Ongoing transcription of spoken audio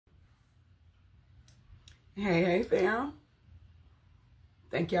Hey fam.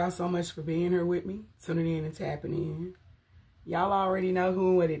 Thank y'all so much for being here with me, tuning in and tapping in. Y'all already know who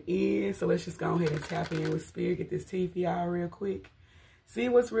and what it is, so let's just go ahead and tap in with spirit, get this tea for y'all real quick. See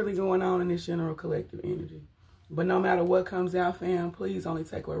what's really going on in this general collective energy. But no matter what comes out, fam, please only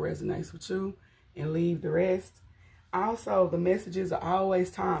take what resonates with you and leave the rest. Also, the messages are always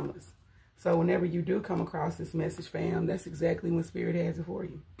timeless. So whenever you do come across this message, fam, that's exactly when spirit has it for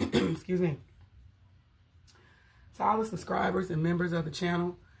you. Excuse me. To all the subscribers and members of the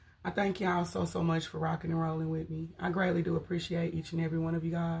channel, I thank y'all so much for rocking and rolling with me. I greatly do appreciate each and every one of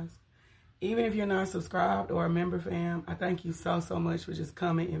you guys. Even if you're not subscribed or a member, fam, I thank you so much for just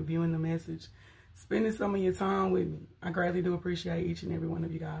coming and viewing the message, spending some of your time with me. I greatly do appreciate each and every one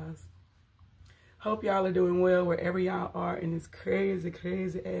of you guys. Hope y'all are doing well wherever y'all are in this crazy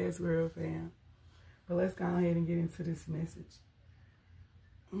ass world, fam. But let's go ahead and get into this message.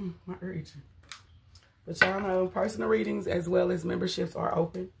 My urging. But y'all know personal readings as well as memberships are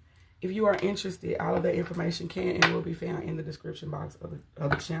open. If you are interested, all of that information can and will be found in the description box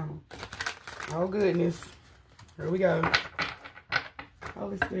of the channel. Oh goodness. Here we go.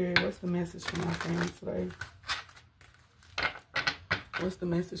 Holy Spirit, what's the message for my fans today? What's the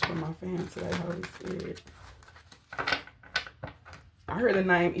message for my fans today, Holy Spirit? I heard the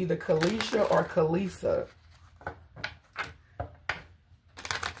name either Kalisha or Kalisa.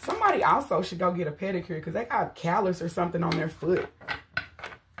 Somebody also should go get a pedicure because they got callus or something on their foot.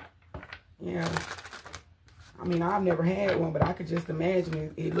 Yeah. I mean, I've never had one, but I could just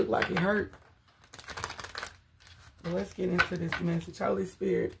imagine it looked like it hurt. But let's get into this message. Holy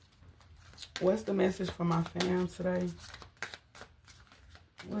Spirit, what's the message for my fam today?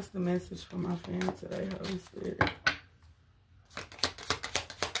 What's the message for my fam today, Holy Spirit?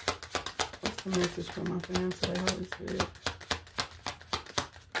 What's the message for my fam today, Holy Spirit?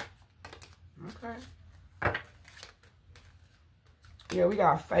 Okay. Yeah, we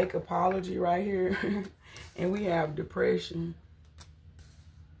got fake apology right here. And we have depression.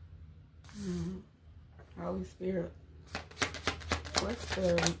 Holy Spirit. What's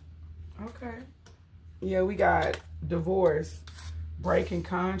the... Okay. Yeah, we got divorce. Breaking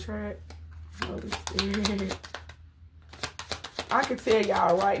contract. Holy Spirit. I can tell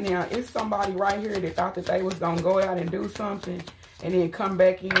y'all right now, it's somebody right here that thought that they was going to go out and do something and then come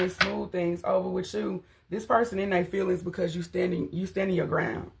back in and smooth things over with you. This person in their feelings because you standing your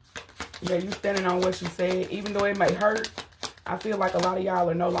ground. Yeah, you standing on what you said. Even though it may hurt, I feel like a lot of y'all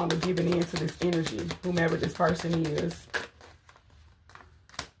are no longer giving in to this energy, whomever this person is.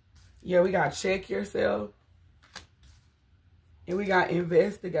 Yeah, we got check yourself. And we got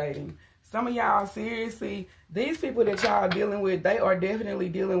investigating. Some of y'all, seriously, these people that y'all dealing with, they are definitely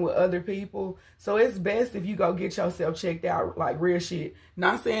dealing with other people. So it's best if you go get yourself checked out, like real shit.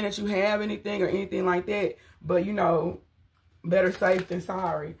 Not saying that you have anything or anything like that, but you know, better safe than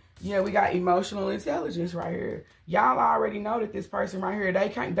sorry. Yeah, we got emotional intelligence right here. Y'all already know that this person right here, they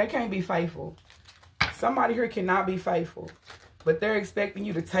can't be faithful. Somebody here cannot be faithful, but they're expecting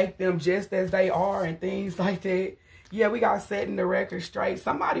you to take them just as they are and things like that. Yeah, we got setting the record straight.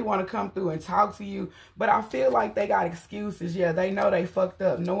 Somebody want to come through and talk to you, but I feel like they got excuses. Yeah, they know they fucked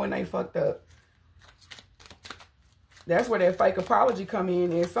up, knowing they fucked up. That's where that fake apology come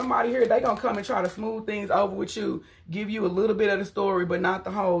in. And somebody here, they going to come and try to smooth things over with you, give you a little bit of the story, but not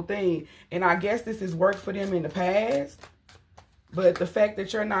the whole thing. And I guess this has worked for them in the past. But the fact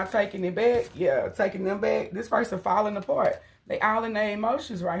that you're not taking it back, yeah, taking them back, this person falling apart. They all in their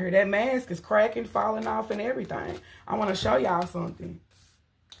emotions right here. That mask is cracking, falling off, and everything. I want to show y'all something.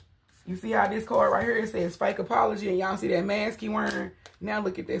 You see how this card right here, it says fake apology, and y'all see that mask he wearing? Now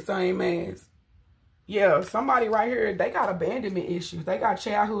look at that same mask. Yeah, somebody right here, they got abandonment issues. They got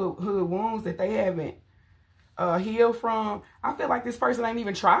childhood wounds that they haven't healed from. I feel like this person ain't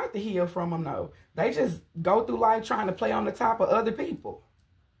even tried to heal from them, though. They just go through life trying to play on the top of other people.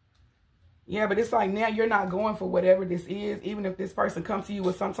 Yeah, but it's like now you're not going for whatever this is. Even if this person comes to you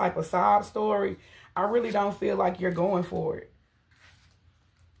with some type of sob story, I really don't feel like you're going for it.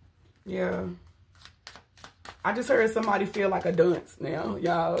 Yeah. I just heard somebody feel like a dunce now,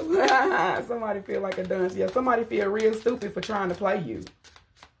 y'all. Somebody feel like a dunce. Yeah, somebody feel real stupid for trying to play you.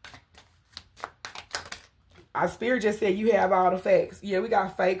 Our spirit just said you have all the facts. Yeah, we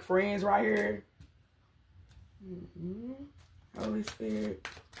got fake friends right here. Holy Spirit.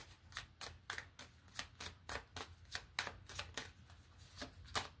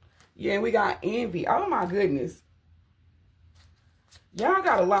 Yeah, and we got envy. Oh, my goodness. Y'all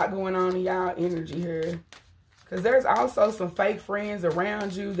got a lot going on in y'all energy here. Because there's also some fake friends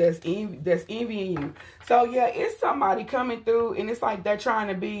around you that's envying you. So, yeah, it's somebody coming through, and it's like they're trying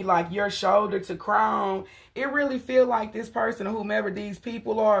to be like your shoulder to cry on. It really feel like this person, or whomever these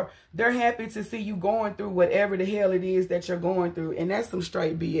people are, they're happy to see you going through whatever the hell it is that you're going through. And that's some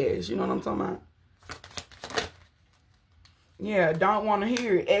straight BS. You know what I'm talking about? Yeah, don't want to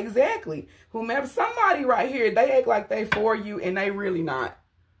hear it. Exactly. Whomever, somebody right here, they act like they for you, and they really not.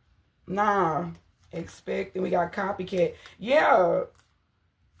 Nah. Expecting. We got copycat. Yeah.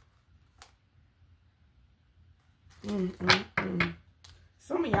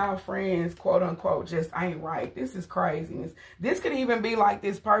 Some of y'all friends, quote unquote, just ain't right. This is craziness. This could even be like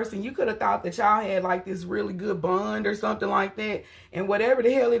this person. You could have thought that y'all had like this really good bond or something like that. And whatever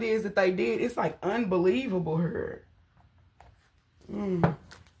the hell it is that they did, it's like unbelievable here.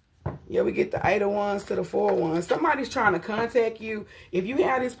 Yeah, we get the 8 of Wands to the 4 of Wands. Somebody's trying to contact you. If you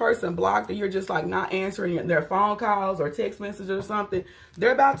have this person blocked or you're just like not answering their phone calls or text messages or something,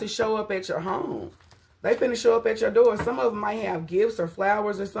 they're about to show up at your home. They finna show up at your door. Some of them might have gifts or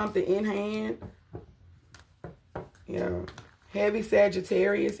flowers or something in hand. Yeah, heavy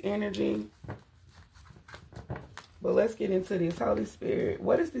Sagittarius energy. But let's get into this. Holy Spirit,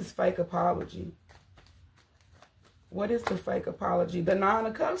 what is this fake apology? What is the fake apology? The 9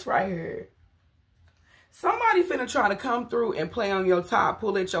 of Cups right here. Somebody finna try to come through and play on your top,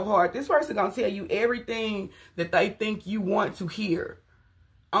 pull at your heart. This person gonna tell you everything that they think you want to hear,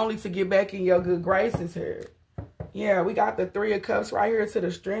 only to get back in your good graces here. Yeah, we got the 3 of Cups right here to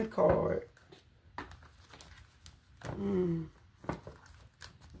the Strength card.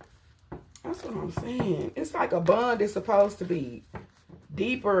 That's what I'm saying. It's like a bond is supposed to be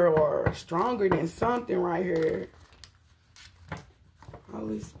deeper or stronger than something right here.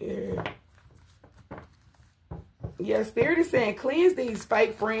 Holy Spirit. Yeah, Spirit is saying cleanse these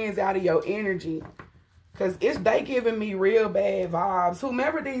fake friends out of your energy. Because they giving me real bad vibes.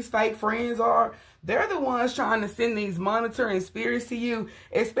 Whomever these fake friends are, they're the ones trying to send these monitoring spirits to you.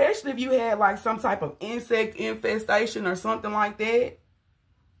 Especially if you had like some type of insect infestation or something like that.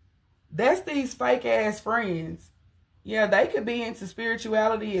 That's these fake ass friends. Yeah, they could be into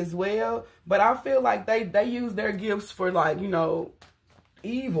spirituality as well. But I feel like they use their gifts for like, you know,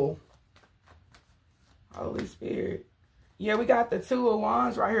 evil. Holy Spirit. Yeah, we got the 2 of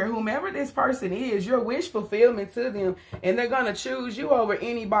Wands right here. Whomever this person is, your wish fulfillment to them, and they're going to choose you over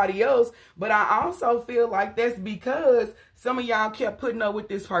anybody else. But I also feel like that's because some of y'all kept putting up with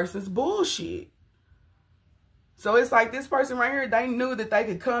this person's bullshit. So it's like this person right here, they knew that they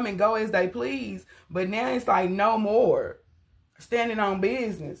could come and go as they please. But now it's like no more. Standing on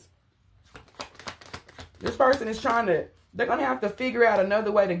business. This person is trying to, they're going to have to figure out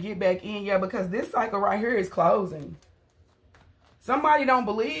another way to get back in. Yeah, because this cycle right here is closing. Somebody don't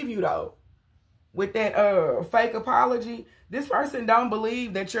believe you, though. With that fake apology, this person don't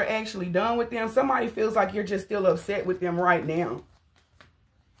believe that you're actually done with them. Somebody feels like you're just still upset with them right now.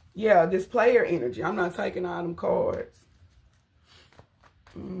 Yeah, this player energy. I'm not taking all them cards.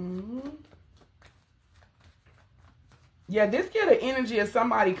 Yeah, this get an energy of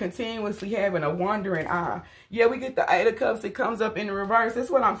somebody continuously having a wandering eye. Yeah, we get the 8 of Cups. It comes up in the reverse. That's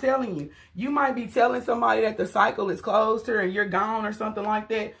what I'm telling you. You might be telling somebody that the cycle is closed here and you're gone or something like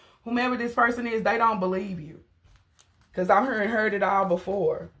that. Whomever this person is, they don't believe you. Because I've heard it all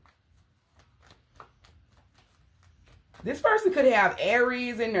before. This person could have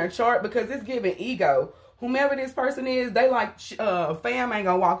Aries in their chart because it's giving ego. Whomever this person is, they like, fam ain't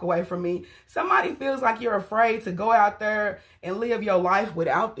gonna walk away from me. Somebody feels like you're afraid to go out there and live your life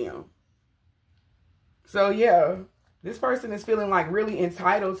without them. So, yeah, this person is feeling like really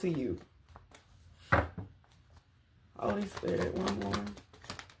entitled to you. Holy Spirit, one more.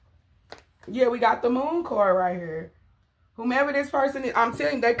 Yeah, we got the Moon card right here. Whomever this person is, I'm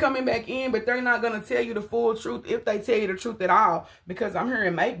telling you, they're coming back in, but they're not going to tell you the full truth if they tell you the truth at all, because I'm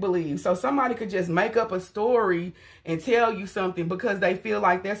hearing make-believe. So somebody could just make up a story and tell you something because they feel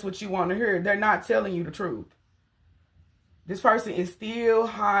like that's what you want to hear. They're not telling you the truth. This person is still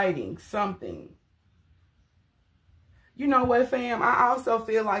hiding something. You know what, fam? I also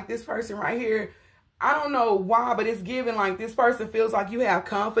feel like this person right here, I don't know why, but it's giving like this person feels like you have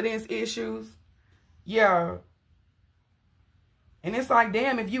confidence issues. Yeah. And it's like,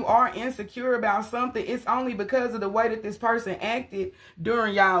 damn, if you are insecure about something, it's only because of the way that this person acted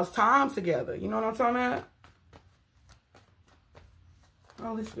during y'all's time together. You know what I'm talking about?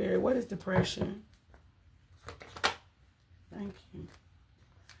 Holy Spirit, what is depression? Thank you.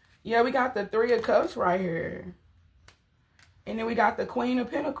 Yeah, we got the 3 of Cups right here. And then we got the Queen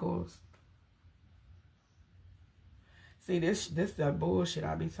of Pentacles. See, this is that bullshit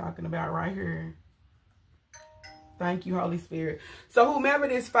I be talking about right here. Thank you, Holy Spirit. So whomever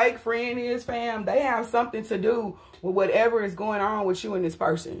this fake friend is, fam, they have something to do with whatever is going on with you and this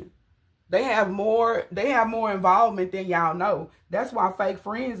person. They have more involvement than y'all know. That's why fake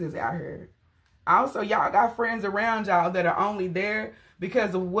friends is out here. Also, y'all got friends around y'all that are only there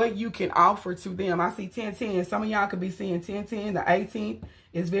because of what you can offer to them. I see 1010. Some of y'all could be seeing 1010. The 18th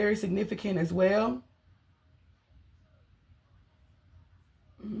is very significant as well.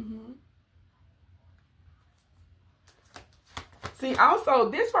 See, also,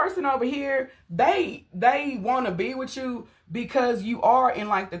 this person over here, they want to be with you because you are in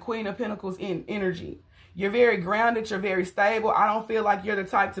like the Queen of Pentacles in energy. You're very grounded. You're very stable. I don't feel like you're the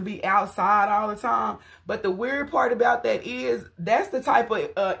type to be outside all the time. But the weird part about that is that's the type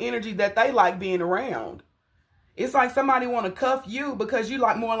of energy that they like being around. It's like somebody want to cuff you because you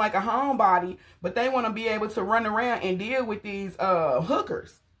like more like a homebody, but they want to be able to run around and deal with these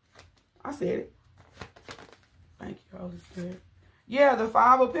hookers. I said it. Thank you, Holy Spirit. Yeah, the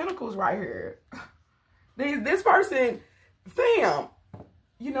 5 of Pentacles right here. This person, fam,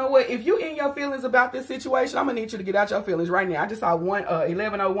 you know what? If you in your feelings about this situation, I'm going to need you to get out your feelings right now. I just saw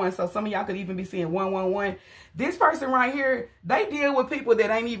 1101, so some of y'all could even be seeing 111. This person right here, they deal with people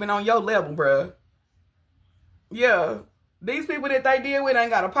that ain't even on your level, bruh. Yeah. These people that they deal with ain't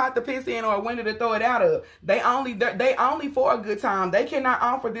got a pot to piss in or a window to throw it out of. They only for a good time. They cannot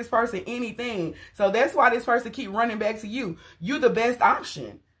offer this person anything. So that's why this person keep running back to you. You the best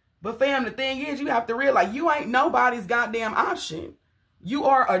option. But fam, the thing is, you have to realize you ain't nobody's goddamn option. You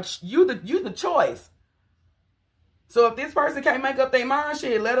are you the choice. So if this person can't make up their mind,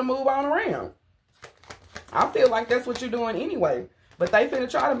 shit, let them move on around. I feel like that's what you're doing anyway. But they finna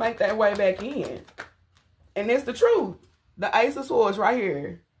try to make that way back in. And it's the truth. The Ace of Swords right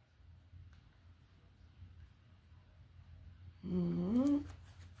here.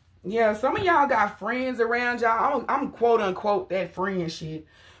 Yeah, some of y'all got friends around y'all. I'm quote unquote that friend shit.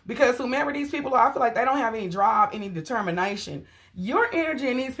 Because whomever these people are, I feel like they don't have any drive, any determination. Your energy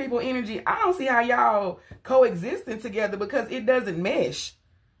and these people's energy, I don't see how y'all coexisting together because it doesn't mesh.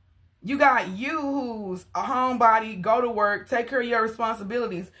 You got you who's a homebody, go to work, take care of your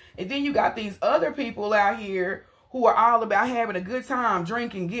responsibilities. And then you got these other people out here who are all about having a good time,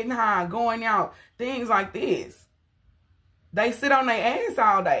 drinking, getting high, going out, things like this. They sit on their ass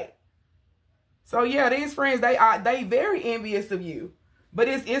all day. So yeah, these friends, they very envious of you. But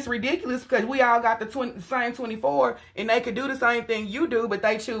it's ridiculous because we all got the same 24 and they could do the same thing you do, but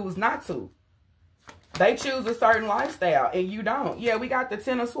they choose not to. They choose a certain lifestyle and you don't. Yeah, we got the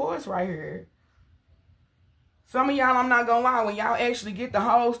 10 of Swords right here. Some of y'all, I'm not going to lie, when y'all actually get the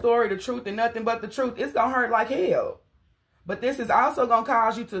whole story, the truth and nothing but the truth, it's going to hurt like hell. But this is also going to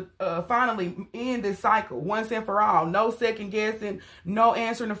cause you to finally end this cycle once and for all. No second guessing, no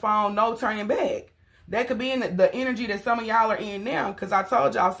answering the phone, no turning back. That could be in the energy that some of y'all are in now because I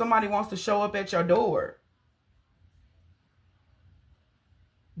told y'all somebody wants to show up at your door.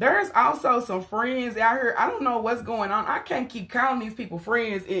 There's also some friends out here. I don't know what's going on. I can't keep calling these people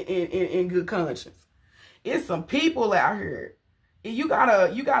friends in good conscience. It's some people out here. You got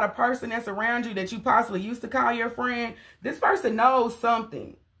a person that's around you that you possibly used to call your friend. This person knows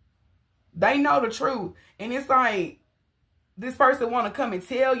something. They know the truth. And it's like this person want to come and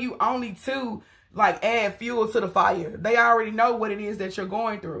tell you only to like add fuel to the fire. They already know what it is that you're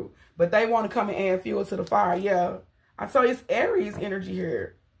going through. But they want to come and add fuel to the fire. Yeah. I tell you, it's Aries energy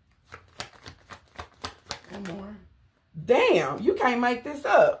here. One more. Damn, you can't make this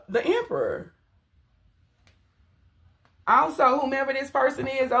up. The Emperor. Also, whomever this person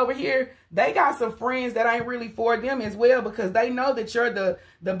is over here, they got some friends that ain't really for them as well because they know that you're the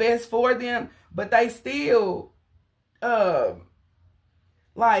best for them, but they still, it's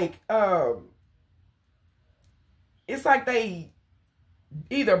like they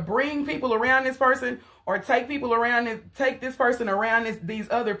either bring people around this person or take this person around these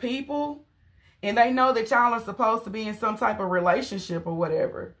other people, and they know that y'all are supposed to be in some type of relationship or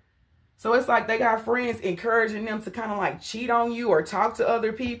whatever. So it's like they got friends encouraging them to kind of like cheat on you or talk to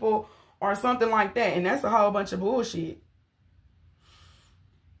other people or something like that. And that's a whole bunch of bullshit.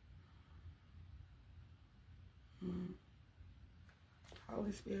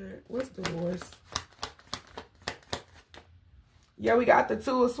 Holy Spirit, what's divorce? Yeah, we got the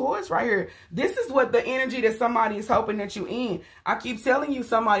 2 of Swords right here. This is what the energy that somebody is hoping that you in. I keep telling you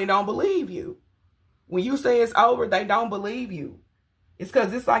somebody don't believe you. When you say it's over, they don't believe you. It's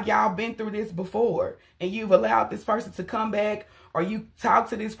because it's like y'all been through this before and you've allowed this person to come back or you talk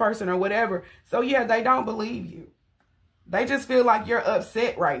to this person or whatever. So yeah, they don't believe you. They just feel like you're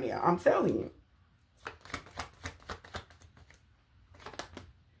upset right now. I'm telling you.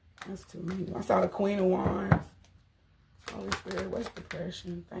 That's too many. I saw the Queen of Wands. Holy Spirit, what's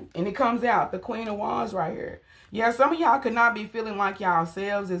depression? And it comes out, the Queen of Wands right here. Yeah, some of y'all could not be feeling like y'all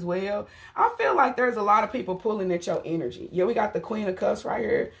selves as well. I feel like there's a lot of people pulling at your energy. Yeah, we got the Queen of Cups right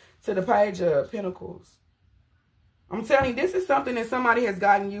here to the Page of Pentacles. I'm telling you, this is something that somebody has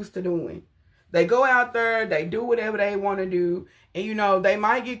gotten used to doing. They go out there, they do whatever they want to do. And, you know, they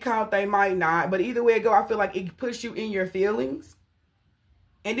might get caught, they might not. But either way it go, I feel like it puts you in your feelings.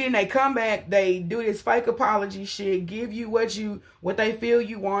 And then they come back, they do this fake apology shit, give you what they feel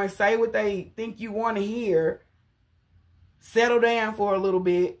you want, say what they think you want to hear, settle down for a little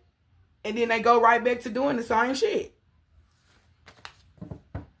bit, and then they go right back to doing the same shit.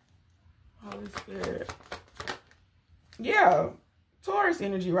 Holy Spirit. Yeah, Taurus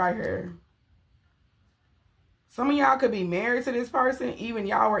energy right here. Some of y'all could be married to this person, even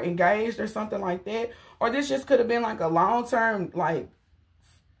y'all were engaged or something like that. Or this just could have been like a long-term, like,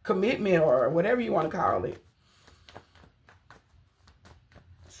 commitment or whatever you want to call it.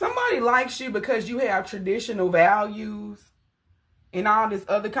 Somebody likes you because you have traditional values and all this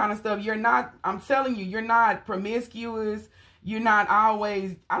other kind of stuff. You're not, I'm telling you, you're not promiscuous. You're not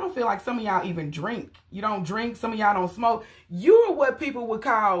always, I don't feel like some of y'all even drink. You don't drink. Some of y'all don't smoke. You're what people would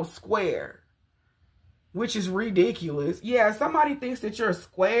call square, which is ridiculous. Yeah, somebody thinks that you're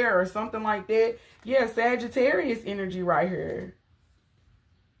square or something like that. Yeah, Sagittarius energy right here.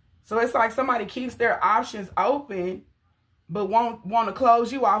 So it's like somebody keeps their options open, but won't want to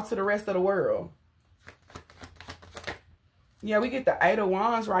close you off to the rest of the world. Yeah, we get the Eight of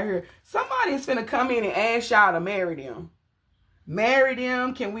Wands right here. Somebody's finna come in and ask y'all to marry them. Marry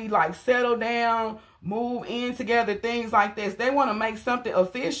them. Can we like settle down, move in together, things like this. They want to make something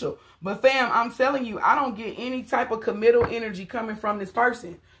official. But fam, I'm telling you, I don't get any type of committal energy coming from this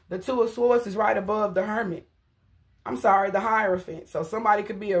person. The Two of Swords is right above the Hermit. I'm sorry, the Hierophant. So somebody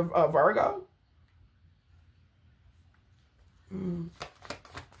could be a Virgo.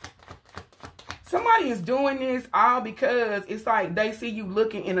 Somebody is doing this all because it's like they see you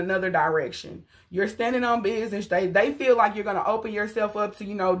looking in another direction. You're standing on business. They feel like you're going to open yourself up to,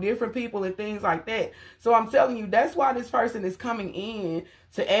 you know, different people and things like that. So I'm telling you, that's why this person is coming in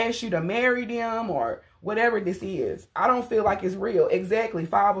to ask you to marry them or whatever this is. I don't feel like it's real. Exactly.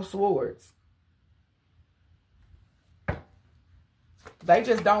 Five of Swords. They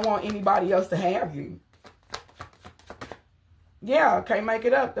just don't want anybody else to have you. Yeah, can't make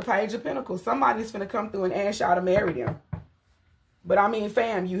it up. The Page of Pentacles. Somebody's finna come through and ask y'all to marry them. But I mean,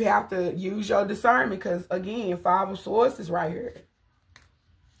 fam, you have to use your discernment because, again, Five of Swords is right here.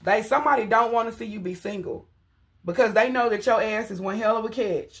 Somebody don't want to see you be single because they know that your ass is one hell of a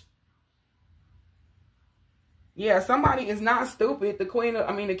catch. Yeah, somebody is not stupid.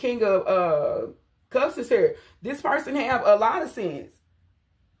 The King of Cups is here. This person have a lot of sense.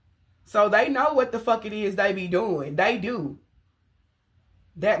 So they know what the fuck it is they be doing. They do.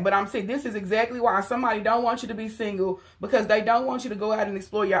 But I'm saying this is exactly why somebody don't want you to be single because they don't want you to go out and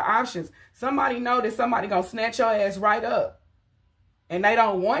explore your options. Somebody know that somebody gonna snatch your ass right up. And they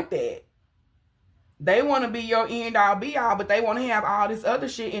don't want that. They want to be your end all be all, but they want to have all this other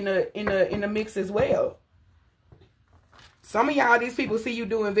shit in the mix as well. Some of y'all, these people see you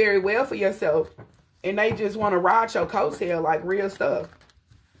doing very well for yourself and they just want to ride your coattail like real stuff.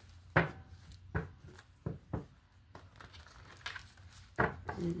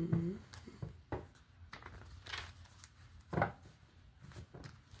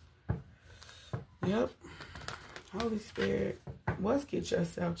 Yep. Holy Spirit, let's get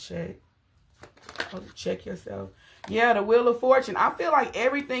yourself checked. Check yourself. Yeah, the Wheel of Fortune. I feel like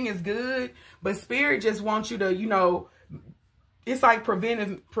everything is good, but Spirit just wants you to, you know, it's like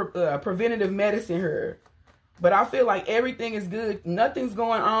preventative medicine here. But I feel like everything is good. Nothing's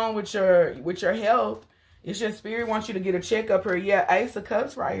going on with your health. It's just Spirit wants you to get a checkup here. Yeah, Ace of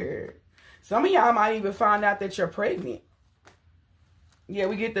Cups right here. Some of y'all might even find out that you're pregnant. Yeah,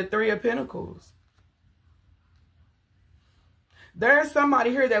 we get the Three of Pentacles. There's somebody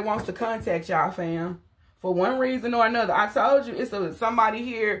here that wants to contact y'all, fam. For one reason or another. I told you, it's somebody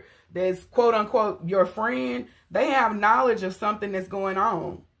here that's quote-unquote your friend. They have knowledge of something that's going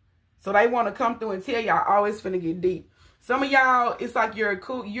on. So they want to come through and tell y'all, oh, it's finna get deep. Some of y'all, it's like you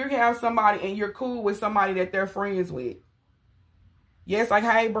have somebody and you're cool with somebody that they're friends with. Yes, like,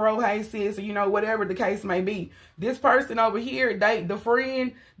 hey, bro, hey, sis, or, you know, whatever the case may be. This person over here, the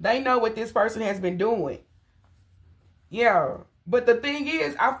friend, they know what this person has been doing. Yeah. But the thing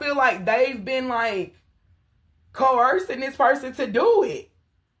is, I feel like they've been, like, coercing this person to do it.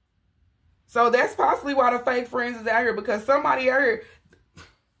 So that's possibly why the fake friends is out here. Because somebody out here,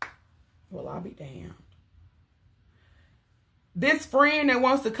 well, I'll be damned. This friend that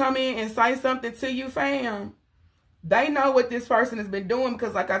wants to come in and say something to you, fam, They know what this person has been doing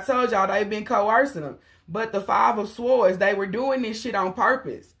because, like I told y'all, they've been coercing them. But the Five of Swords, they were doing this shit on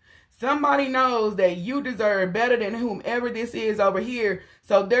purpose. Somebody knows that you deserve better than whomever this is over here.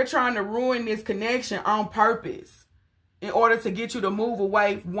 So they're trying to ruin this connection on purpose in order to get you to move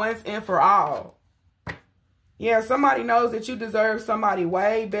away once and for all. Yeah, somebody knows that you deserve somebody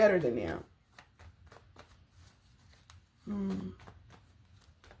way better than them.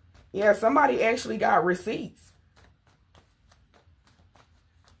 Yeah, somebody actually got receipts.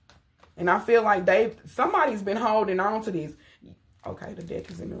 And I feel like somebody's been holding on to this. Okay, the deck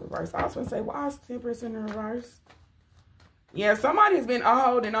is in the reverse. I was going to say, why is Temperance in the reverse? Yeah, somebody's been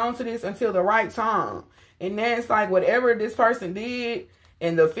holding on to this until the right time. And then it's like whatever this person did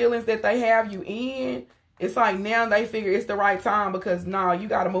and the feelings that they have you in, it's like now they figure it's the right time because, no, you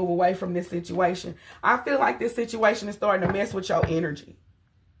got to move away from this situation. I feel like this situation is starting to mess with your energy.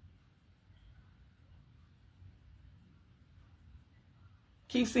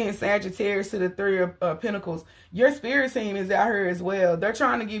 Keep seeing Sagittarius to the Three of Pentacles. Your spirit team is out here as well. They're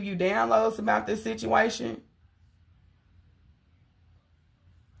trying to give you downloads about this situation.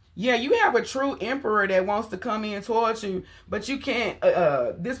 Yeah, you have a true emperor that wants to come in towards you, but you can't,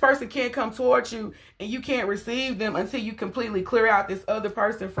 this person can't come towards you and you can't receive them until you completely clear out this other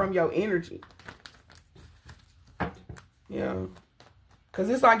person from your energy. Yeah. Because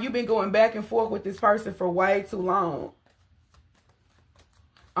it's like you've been going back and forth with this person for way too long.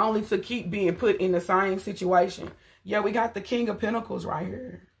 Only to keep being put in the same situation. Yeah, we got the King of Pentacles right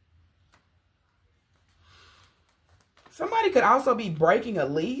here. Somebody could also be breaking a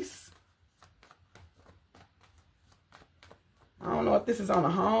lease. I don't know if this is on a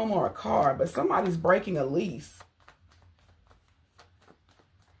home or a car, but somebody's breaking a lease.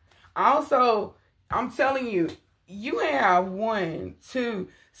 Also, I'm telling you, you have one, two.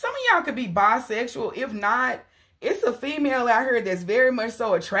 Some of y'all could be bisexual. If not, it's a female out here that's very much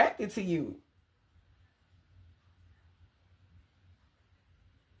so attracted to you.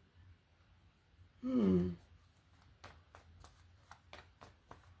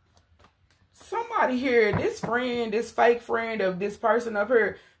 Somebody here, this friend, this fake friend of this person up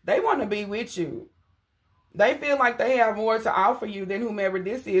here, they want to be with you. They feel like they have more to offer you than whomever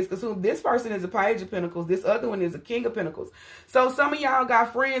this is. Because this person is a Page of Pentacles. This other one is a King of Pentacles. So some of y'all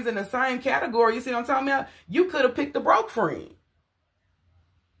got friends in the same category. You see what I'm talking about? You could have picked the broke friend.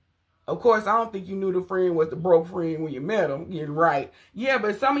 Of course, I don't think you knew the friend was the broke friend when you met him. You're right. Yeah,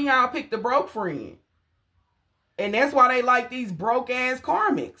 but some of y'all picked the broke friend. And that's why they like these broke-ass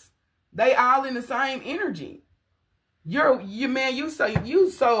karmics. They all in the same energy. You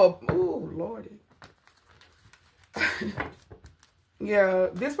so, ooh, Lordy. Yeah,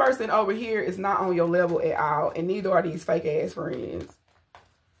 this person over here is not on your level at all, and neither are these fake ass friends.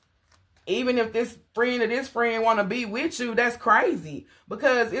 Even if this friend or this friend want to be with you, that's crazy,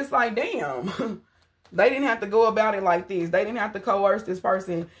 because it's like, damn, they didn't have to go about it like this. They didn't have to coerce this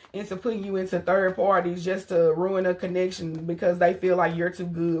person into putting you into third parties just to ruin a connection because they feel like you're too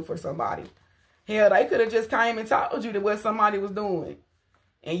good for somebody. Hell, they could have just came and told you that what somebody was doing,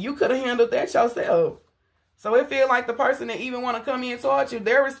 and you could have handled that yourself. So it feels like the person that even want to come in towards you,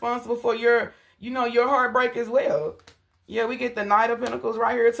 they're responsible for your, your heartbreak as well. Yeah, we get the Knight of Pentacles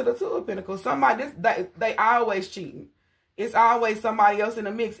right here to the Two of Pentacles. They always cheating. It's always somebody else in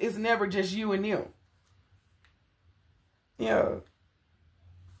the mix. It's never just you and them. Yeah.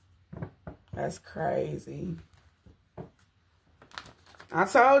 That's crazy. I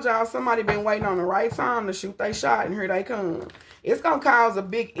told y'all somebody been waiting on the right time to shoot their shot, and here they come. It's going to cause a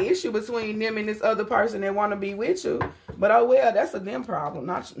big issue between them and this other person that want to be with you. But oh well, that's a them problem,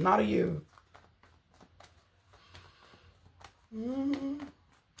 not a you.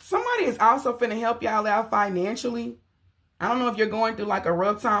 Somebody is also finna help y'all out financially. I don't know if you're going through like a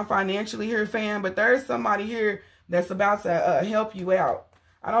rough time financially here, fam, but there's somebody here that's about to help you out.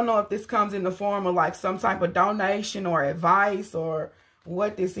 I don't know if this comes in the form of like some type of donation or advice or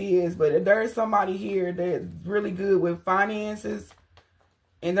what this is, but if there's somebody here that's really good with finances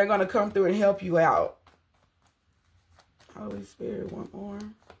and they're going to come through and help you out. Holy Spirit, one more.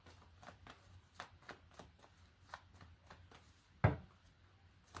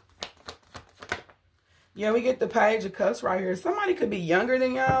 Yeah, we get the Page of Cups right here. Somebody could be younger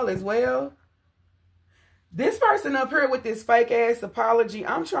than y'all as well. This person up here with this fake ass apology,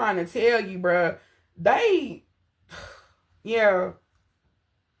 I'm trying to tell you, bruh, yeah.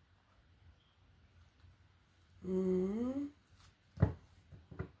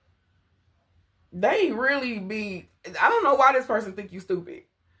 They really be, I don't know why this person think you stupid.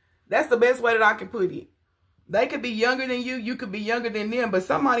 That's the best way that I can put it. They could be younger than you. You could be younger than them. But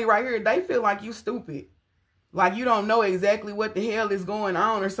somebody right here, they feel like you stupid. Like you don't know exactly what the hell is going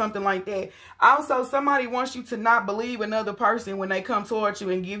on or something like that. Also, somebody wants you to not believe another person when they come towards you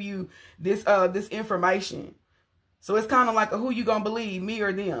and give you this this information. So it's kind of like a who you gonna believe, me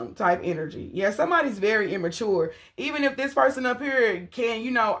or them type energy. Yeah, somebody's very immature. Even if this person up here can, you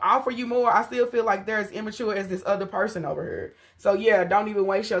know, offer you more, I still feel like they're as immature as this other person over here. So yeah, don't even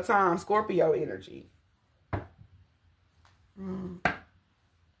waste your time. Scorpio energy.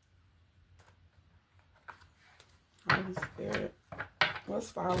 Holy Spirit,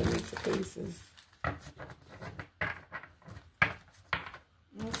 what's falling into pieces?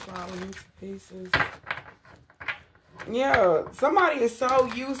 What's falling into pieces? Yeah, somebody is so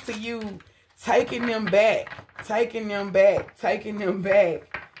used to you taking them back, taking them back, taking them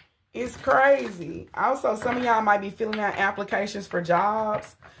back. It's crazy. Also, some of y'all might be filling out applications for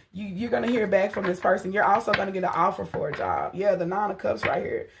jobs. You're going to hear back from this person. You're also going to get an offer for a job. Yeah, the Nine of Cups right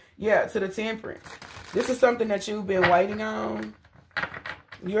here. Yeah, to the Temperance. This is something that you've been waiting on.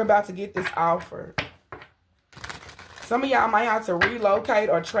 You're about to get this offer. Some of y'all might have to relocate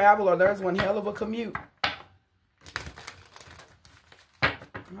or travel, or there's one hell of a commute.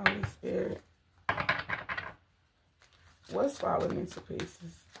 Holy Spirit. What's falling into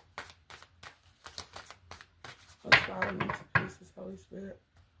pieces? What's falling into pieces, Holy Spirit?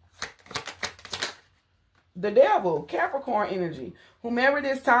 The Devil, Capricorn energy. Whomever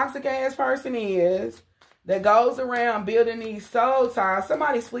this toxic ass person is that goes around building these soul ties,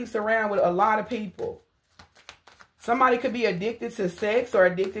 somebody sleeps around with a lot of people. Somebody could be addicted to sex or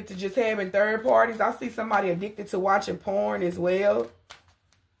addicted to just having third parties. I see somebody addicted to watching porn as well.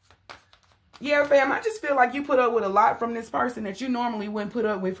 Yeah, fam, I just feel like you put up with a lot from this person that you normally wouldn't put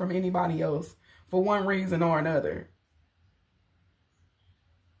up with from anybody else for one reason or another.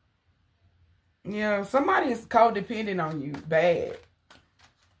 Yeah, somebody is codependent on you. Bad.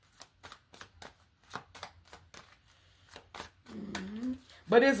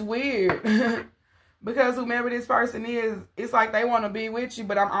 But it's weird. Because whomever this person is, it's like they want to be with you,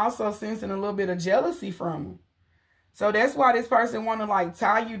 but I'm also sensing a little bit of jealousy from them. So that's why this person want to like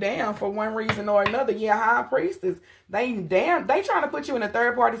tie you down for one reason or another. Yeah, High Priestess. They trying to put you in a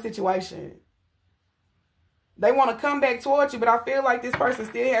third party situation. They want to come back towards you, but I feel like this person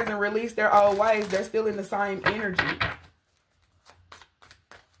still hasn't released their old ways. They're still in the same energy.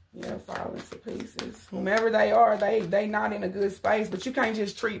 Yeah, falling to pieces. Whomever they are, they not in a good space. But you can't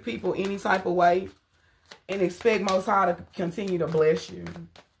just treat people any type of way and expect Most High to continue to bless you.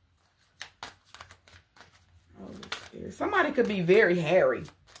 Somebody could be very hairy.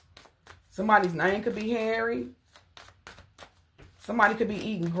 Somebody's name could be Harry. Somebody could be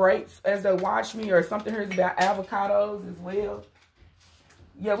eating grapes as they watch me, or something here's about avocados as well.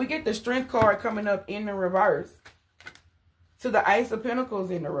 Yeah, we get the Strength card coming up in the reverse. To the Ace of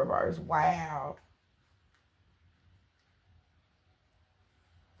Pentacles in the reverse. Wow.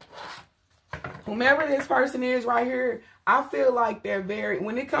 Whomever this person is right here, I feel like they're very,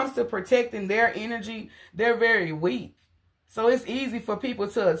 when it comes to protecting their energy, they're very weak. So it's easy for people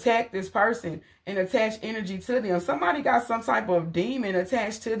to attack this person and attach energy to them. Somebody got some type of demon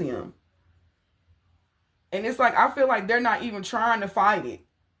attached to them. And it's like, I feel like they're not even trying to fight it.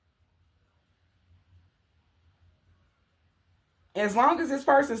 As long as this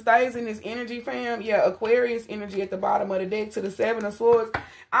person stays in this energy, fam, yeah, Aquarius energy at the bottom of the deck to the Seven of Swords.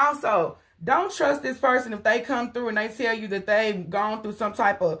 Also, don't trust this person if they come through and they tell you that they've gone through some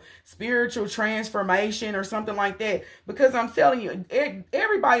type of spiritual transformation or something like that. Because I'm telling you,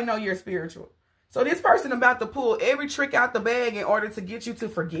 everybody know you're spiritual. So this person about to pull every trick out the bag in order to get you to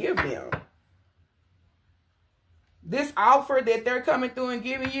forgive them. This offer that they're coming through and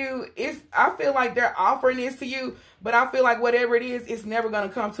giving you, I feel like they're offering this to you, but I feel like whatever it is, it's never going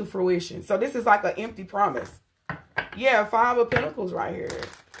to come to fruition. So this is like an empty promise. Yeah, Five of Pentacles right here.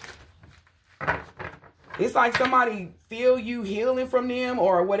 It's like somebody feel you healing from them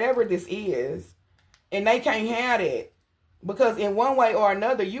or whatever this is, and they can't have it because in one way or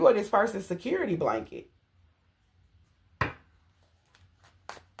another, you are this person's security blanket.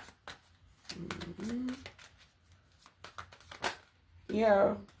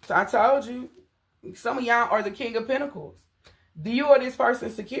 Yeah, so I told you, some of y'all are the King of Pentacles. You are this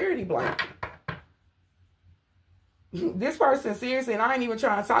person's security blanket. This person, seriously, and I ain't even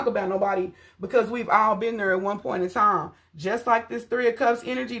trying to talk about nobody because we've all been there at one point in time. Just like this Three of Cups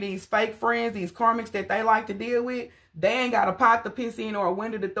energy, these fake friends, these karmics that they like to deal with, they ain't got a pot to piss in or a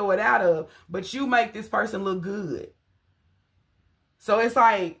window to throw it out of, but you make this person look good. So it's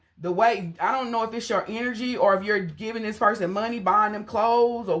like the way, I don't know if it's your energy or if you're giving this person money, buying them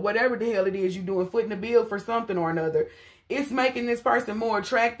clothes or whatever the hell it is you're doing, footing the bill for something or another. It's making this person more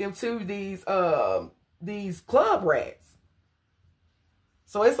attractive to these these club rats.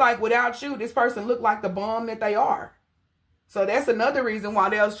 So it's like without you, this person look like the bum that they are. So that's another reason why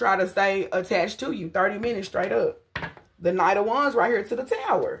they'll try to stay attached to you 30 minutes straight up. The Knight of Wands right here to the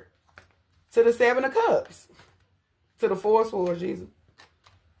Tower. To the Seven of Cups. To the Four of Swords, Jesus.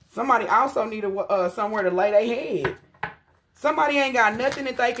 Somebody also need somewhere to lay their head. Somebody ain't got nothing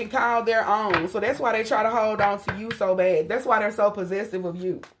that they can call their own. So that's why they try to hold on to you so bad. That's why they're so possessive of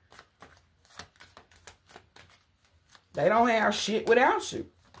you. They don't have shit without you.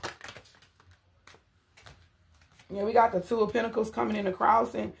 Yeah, we got the Two of Pentacles coming in the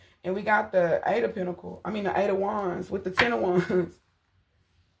crossing. And we got the Eight of Pentacles. I mean, the Eight of Wands with the Ten of Wands.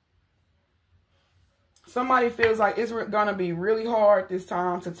 Somebody feels like it's going to be really hard this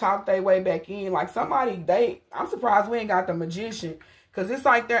time to talk their way back in. Like somebody, I'm surprised we ain't got the Magician. Because it's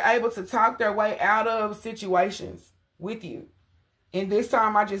like they're able to talk their way out of situations with you. And this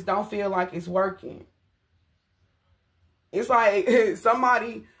time, I just don't feel like it's working. It's like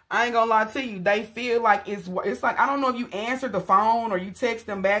somebody, I ain't gonna lie to you, they feel like it's like, I don't know if you answered the phone or you text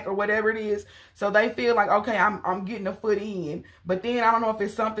them back or whatever it is. So they feel like, okay, I'm getting a foot in. But then I don't know if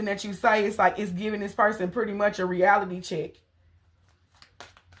it's something that you say, it's like it's giving this person pretty much a reality check.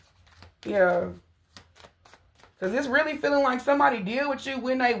 Yeah. Because it's really feeling like somebody deal with you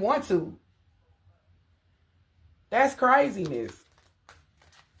when they want to. That's craziness.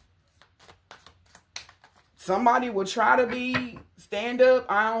 Somebody will try to be stand up.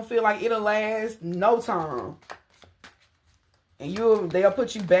 I don't feel like it'll last no time. And they'll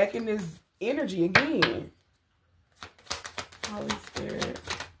put you back in this energy again. Holy Spirit.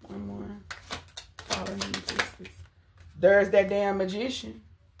 One more. There's that damn Magician.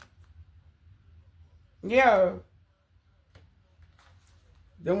 Yeah.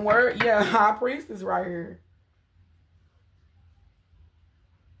 Them word, yeah, High Priestess right here.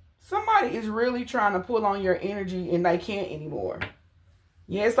 Somebody is really trying to pull on your energy and they can't anymore.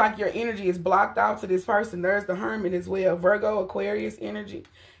 Yeah, it's like your energy is blocked out to this person. There's the Hermit as well. Virgo, Aquarius energy.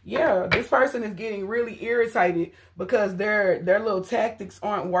 Yeah, this person is getting really irritated because their little tactics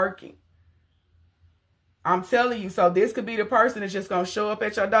aren't working. I'm telling you. So this could be the person that's just going to show up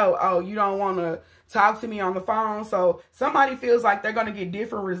at your door. Oh, you don't want to talk to me on the phone. So somebody feels like they're going to get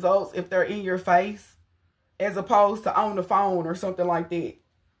different results if they're in your face as opposed to on the phone or something like that.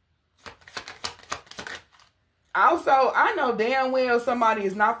 Also, I know damn well somebody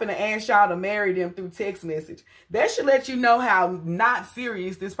is not finna ask y'all to marry them through text message. That should let you know how not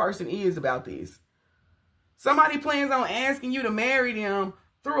serious this person is about this. Somebody plans on asking you to marry them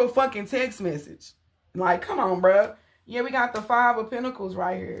through a fucking text message. Like, come on, bro. Yeah, we got the Five of Pentacles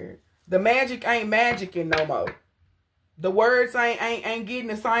right here. The magic ain't magicking no more. The words ain't getting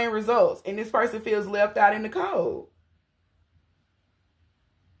the same results. And this person feels left out in the cold.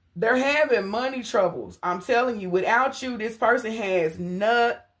 They're having money troubles. I'm telling you, without you, this person has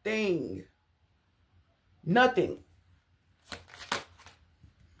nothing. Nothing.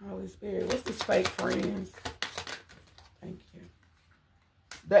 Holy Spirit, what's this fake friends? Thank you.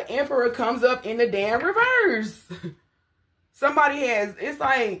 The Emperor comes up in the damn reverse. Somebody has, it's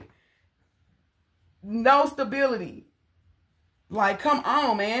like no stability. Like, come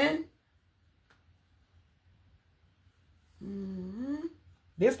on, man.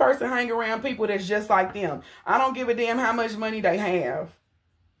 This person hang around people that's just like them. I don't give a damn how much money they have.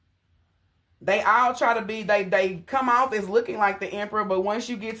 They all try to be, they come off as looking like the Emperor, but once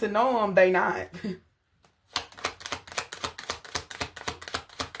you get to know them, they not.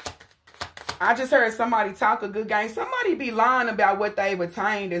 I just heard somebody talk a good game. Somebody be lying about what they've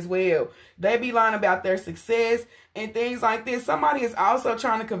attained as well. They be lying about their success and things like this. Somebody is also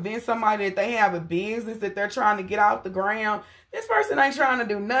trying to convince somebody that they have a business that they're trying to get off the ground. This person ain't trying to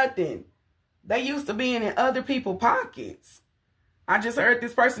do nothing. They used to being in other people's pockets. I just heard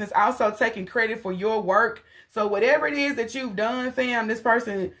this person is also taking credit for your work. So whatever it is that you've done, fam, this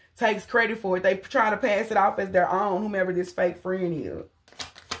person takes credit for it. They try to pass it off as their own, whomever this fake friend is.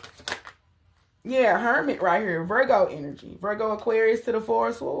 Yeah, Hermit right here. Virgo energy. Virgo, Aquarius to the Four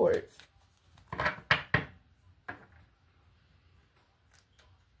of Swords.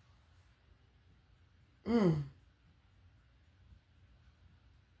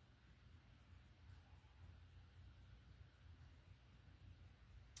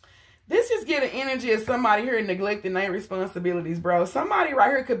 This just get an energy of somebody here neglecting their responsibilities, bro. Somebody right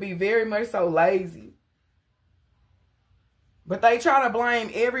here could be very much so lazy. But they try to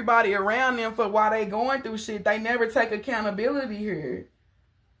blame everybody around them for why they going through shit. They never take accountability here.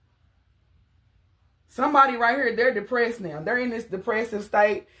 Somebody right here, they're depressed now. They're in this depressive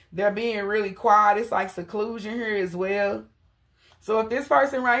state. They're being really quiet. It's like seclusion here as well. So if this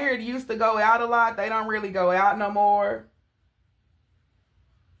person right here used to go out a lot, they don't really go out no more.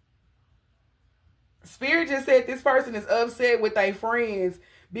 Spirit just said this person is upset with their friends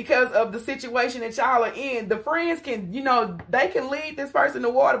because of the situation that y'all are in. The friends can, you know, they can lead this person to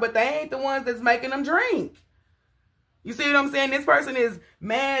water, but they ain't the ones that's making them drink. You see what I'm saying? This person is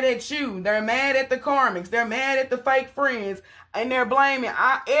mad at you. They're mad at the karmics. They're mad at the fake friends. And they're blaming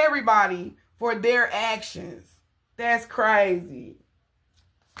everybody for their actions. That's crazy.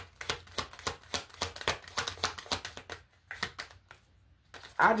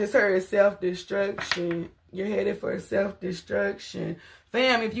 I just heard self-destruction. You're headed for self-destruction.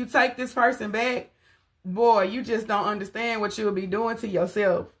 Fam, if you take this person back, boy, you just don't understand what you'll be doing to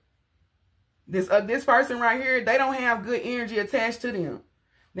yourself. This person right here, they don't have good energy attached to them.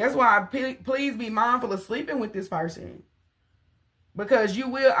 That's why please be mindful of sleeping with this person. Because you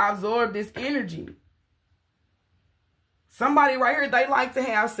will absorb this energy. Somebody right here, they like to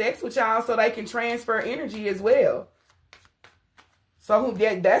have sex with y'all so they can transfer energy as well. So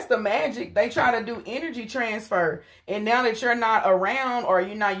that's the magic. They try to do energy transfer. And now that you're not around, or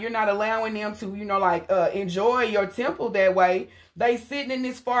you're not allowing them to, you know, like enjoy your temple that way, they sitting in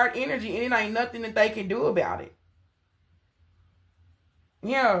this fart energy and it ain't nothing that they can do about it.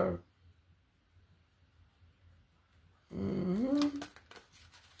 Yeah.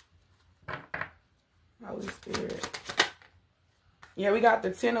 Holy Spirit. Yeah, we got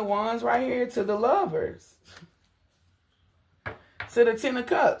the 10 of Wands right here to the lovers. To the 10 of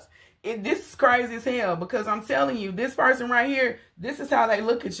Cups. This is crazy as hell, because I'm telling you, this person right here, this is how they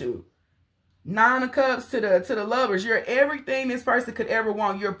look at you. 9 of Cups to the lovers. You're everything this person could ever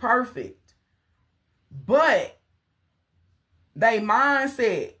want. You're perfect. But they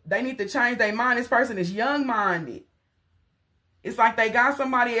mindset, they need to change their mind. This person is young-minded. It's like they got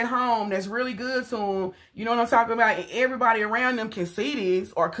somebody at home that's really good to them. You know what I'm talking about? And everybody around them can see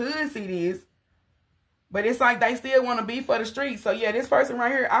this or could see this. But it's like they still want to be for the streets. So, yeah, this person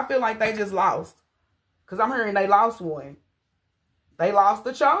right here, I feel like they just lost. Because I'm hearing they lost one. They lost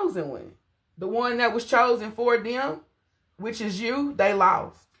the chosen one. The one that was chosen for them, which is you, they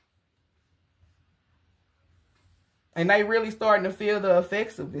lost. And they really starting to feel the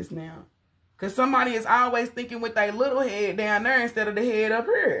effects of this now. Because somebody is always thinking with their little head down there instead of the head up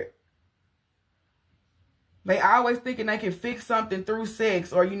here. They always thinking they can fix something through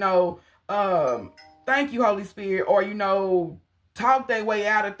sex, or, you know, thank you, Holy Spirit, or, you know, talk their way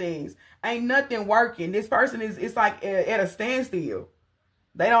out of things. Ain't nothing working. This person is, it's like at a standstill.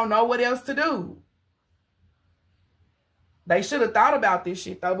 They don't know what else to do. They should have thought about this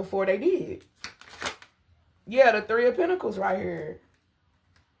shit, though, before they did. Yeah, the 3 of Pentacles right here.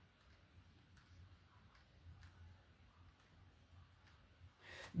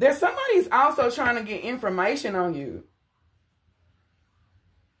 There's somebody's also trying to get information on you.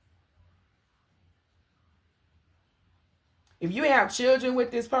 If you have children with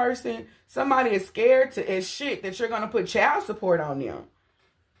this person, somebody is scared as shit that you're going to put child support on them.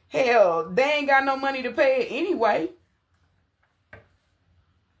 Hell, they ain't got no money to pay it anyway.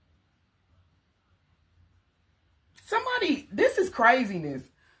 Somebody, this is craziness.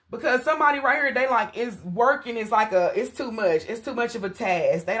 Because somebody right here, they like, is working is like it's too much. It's too much of a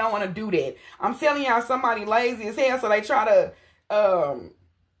task. They don't want to do that. I'm telling y'all, somebody lazy as hell, so they try to,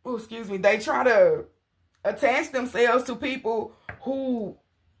 they try to attach themselves to people who,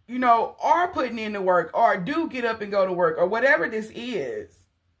 you know, are putting in the work, or do get up and go to work, or whatever this is.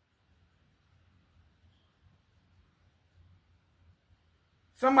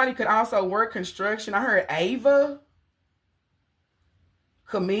 Somebody could also work construction. I heard Ava,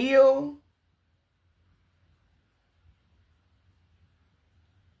 Camille.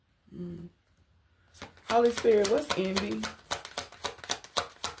 Holy Spirit, what's envy?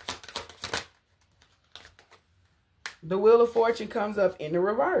 The Wheel of Fortune comes up in the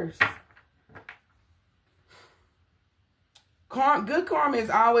reverse. Good karma is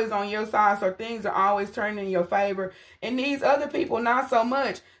always on your side, so things are always turning in your favor. And these other people, not so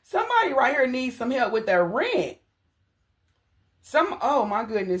much. Somebody right here needs some help with their rent. Oh my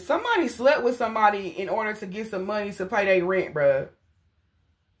goodness. Somebody slept with somebody in order to get some money to pay their rent, bruh.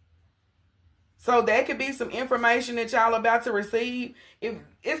 So that could be some information that y'all about to receive. If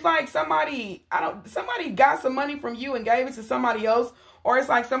it's like somebody got some money from you and gave it to somebody else, or it's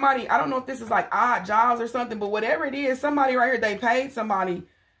like somebody, I don't know if this is like odd jobs or something, but whatever it is, somebody right here, they paid somebody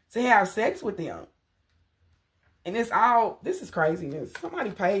to have sex with them. And this is craziness.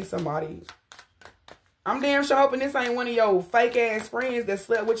 Somebody paid somebody. I'm damn sure hoping this ain't one of your fake ass friends that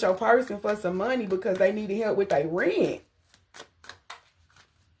slept with your person for some money because they needed help with their rent.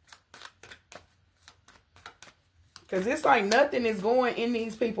 Because it's like nothing is going in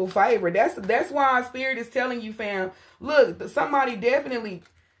these people's favor. That's why Spirit is telling you, fam, look, somebody definitely,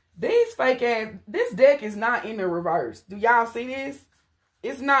 these fake ass, this deck is not in the reverse. Do y'all see this?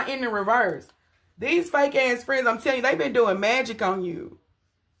 It's not in the reverse. These fake ass friends, I'm telling you, they've been doing magic on you.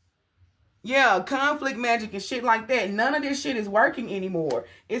 Yeah, conflict magic and shit like that. None of this shit is working anymore.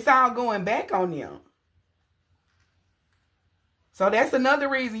 It's all going back on them. So that's another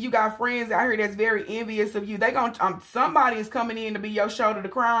reason you got friends out here that's very envious of you. They gonna somebody is coming in to be your shoulder to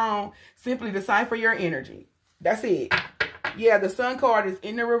crown, simply to cipher your energy. That's it. Yeah, the Sun card is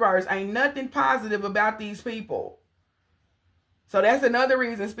in the reverse. Ain't nothing positive about these people. So that's another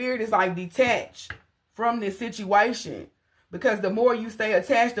reason Spirit is like detached from this situation. Because the more you stay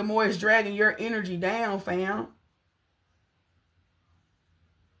attached, the more it's dragging your energy down, fam.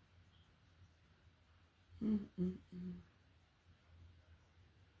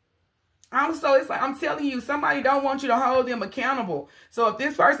 Also, it's like, I'm telling you, somebody don't want you to hold them accountable. So if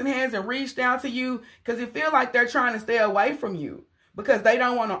this person hasn't reached out to you, because it feels like they're trying to stay away from you. Because they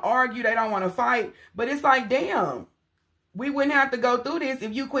don't want to argue, they don't want to fight. But it's like, damn, we wouldn't have to go through this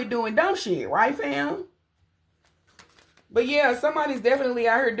if you quit doing dumb shit, right, fam? But yeah, somebody's definitely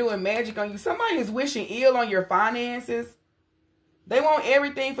out here doing magic on you. Somebody is wishing ill on your finances. They want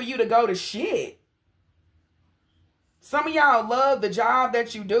everything for you to go to shit. Some of y'all love the job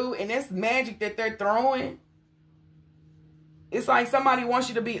that you do, and that's magic that they're throwing. It's like somebody wants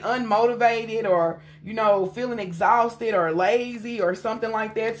you to be unmotivated or, you know, feeling exhausted or lazy or something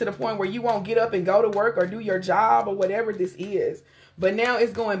like that, to the point where you won't get up and go to work or do your job or whatever this is. But now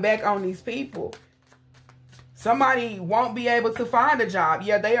it's going back on these people. Somebody won't be able to find a job.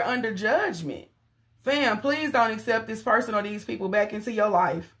 Yeah, they are under judgment. Fam, please don't accept this person or these people back into your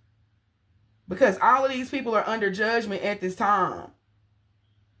life. Because all of these people are under judgment at this time.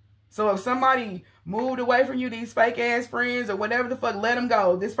 So if somebody moved away from you, these fake ass friends or whatever the fuck, let them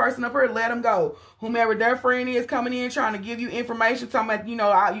go. This person up here, let them go. Whomever their friend is coming in trying to give you information, talking about, you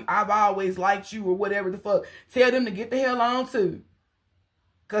know, I've always liked you or whatever the fuck. Tell them to get the hell on too.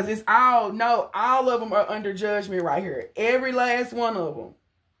 Because it's all, no, all of them are under judgment right here. Every last one of them.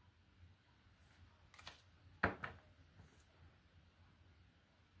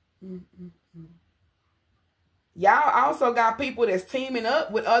 Y'all also got people that's teaming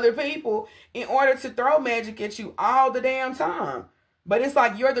up with other people in order to throw magic at you all the damn time. But it's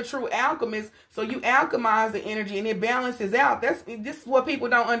like you're the true alchemist, so you alchemize the energy and it balances out. This is what people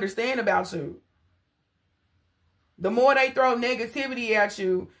don't understand about you. The more they throw negativity at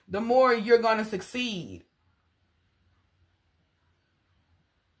you, the more you're going to succeed.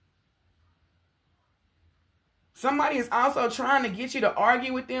 Somebody is also trying to get you to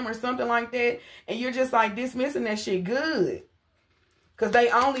argue with them or something like that, and you're just like dismissing that shit good. Because they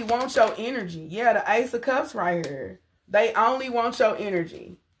only want your energy. Yeah, the Ace of Cups right here. They only want your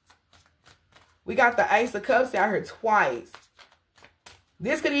energy. We got the Ace of Cups out here twice.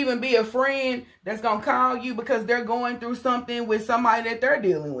 This could even be a friend that's going to call you because they're going through something with somebody that they're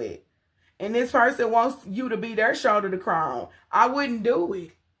dealing with. And this person wants you to be their shoulder to cry on. I wouldn't do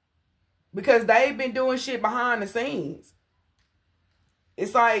it. Because they've been doing shit behind the scenes.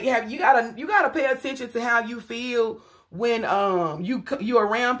 It's like you gotta pay attention to how you feel when you're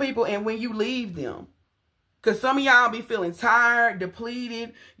around people and when you leave them. Because some of y'all be feeling tired,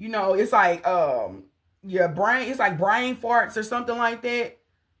 depleted. You know, it's like your brain, it's like brain farts or something like that.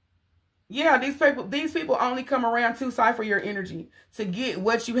 Yeah, these people only come around to cipher your energy, to get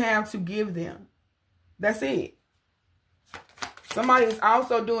what you have to give them. That's it. Somebody is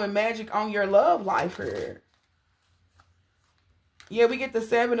also doing magic on your love life here. Yeah, we get the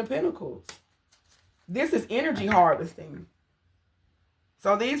Seven of Pentacles. This is energy harvesting.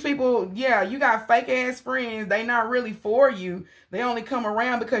 So these people, yeah, you got fake ass friends. They not really for you. They only come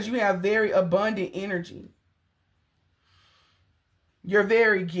around because you have very abundant energy. You're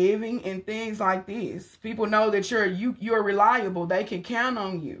very giving and things like this. People know that you're reliable. They can count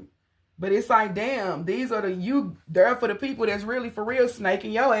on you. But it's like, damn, they're for the people that's really for real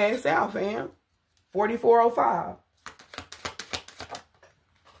snaking your ass out, fam. 4405.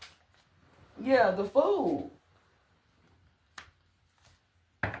 Yeah, the Fool.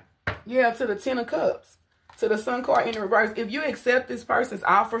 Yeah, to the Ten of Cups. To the Sun card in the reverse. If you accept this person's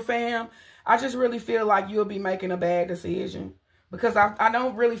offer, fam, I just really feel like you'll be making a bad decision. Because I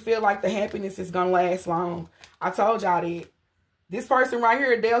don't really feel like the happiness is going to last long. I told y'all that. This person right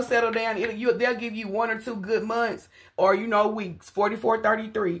here, they'll settle down. They'll give you 1 or 2 good months or, you know, weeks, 44,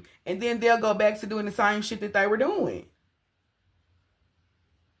 33. And then they'll go back to doing the same shit that they were doing.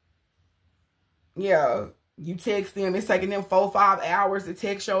 Yeah. You text them, it's taking them 4 or 5 hours to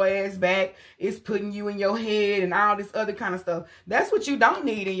text your ass back. It's putting you in your head and all this other kind of stuff. That's what you don't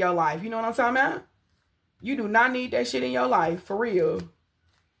need in your life. You know what I'm talking about? You do not need that shit in your life, for real.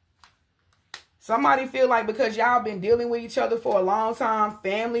 Somebody feel like because y'all been dealing with each other for a long time,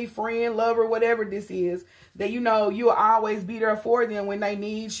 family, friend, lover, whatever this is, that, you know, you'll always be there for them when they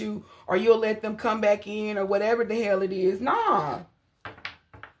need you, or you'll let them come back in, or whatever the hell it is. Nah.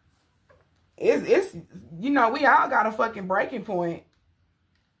 It's you know, we all got a fucking breaking point.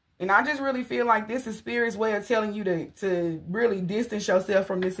 And I just really feel like this is Spirit's way of telling you to really distance yourself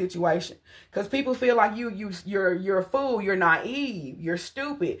from this situation. Because people feel like you're a fool, you're naive, you're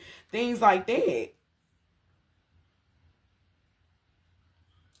stupid, things like that.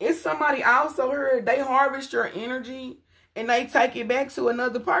 It's somebody I also heard they harvest your energy and they take it back to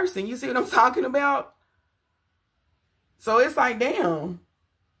another person. You see what I'm talking about? So it's like, damn.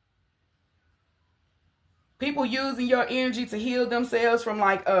 People using your energy to heal themselves from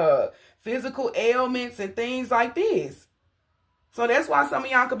like physical ailments and things like this. So that's why some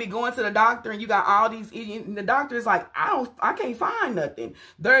of y'all could be going to the doctor and you got all these, and the doctor is like, I can't find nothing.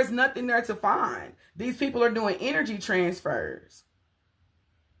 There's nothing there to find. These people are doing energy transfers.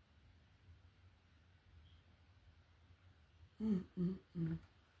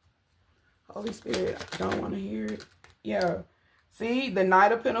 Holy Spirit, I don't want to hear it. Yeah. See, the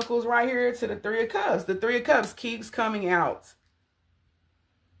Knight of Pentacles right here to the Three of Cups. The Three of Cups keeps coming out.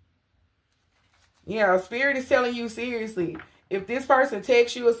 Yeah, Spirit is telling you seriously. If this person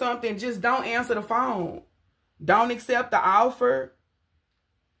texts you or something, just don't answer the phone. Don't accept the offer.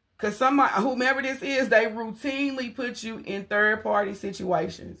 Because somebody, whomever this is, they routinely put you in third-party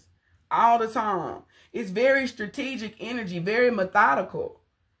situations. All the time. It's very strategic energy, very methodical.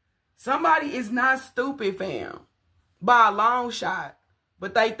 Somebody is not stupid, fam. By a long shot,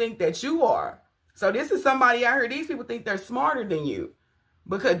 but they think that you are. So this is somebody I heard. These people think they're smarter than you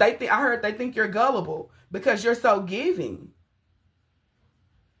because they think, I heard they think you're gullible because you're so giving.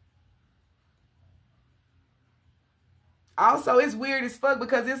 Also, it's weird as fuck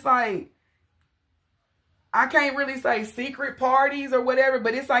because it's like, I can't really say secret parties or whatever,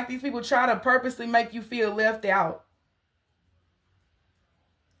 but it's like these people try to purposely make you feel left out.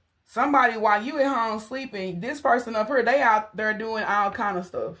 Somebody, while you at home sleeping, this person up here, they out there doing all kind of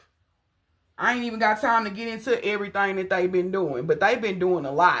stuff. I ain't even got time to get into everything that they've been doing, but they've been doing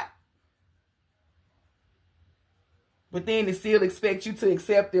a lot. But then they still expect you to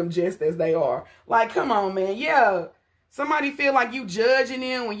accept them just as they are. Like, come on, man. Yeah. Somebody feel like you judging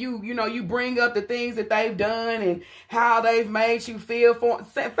them when you know, you bring up the things that they've done and how they've made you feel for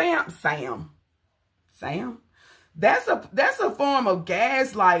Sam. That's a form of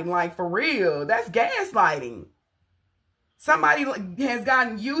gaslighting, like for real. That's gaslighting. Somebody has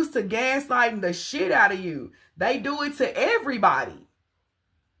gotten used to gaslighting the shit out of you. They do it to everybody.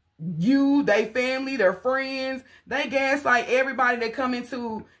 You, their family, their friends. They gaslight everybody that come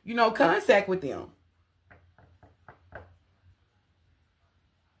into, you know, contact with them.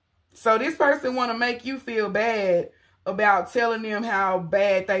 So this person want to make you feel bad about telling them how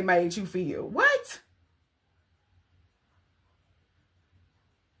bad they made you feel. What?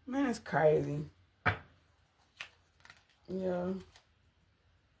 Man, it's crazy. Yeah.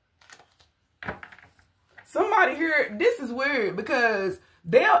 Somebody here, this is weird because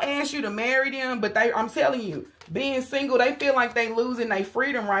they'll ask you to marry them, but I'm telling you, being single, they feel like they losing their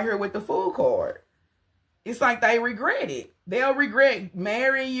freedom right here with the Fool card. It's like they regret it. They'll regret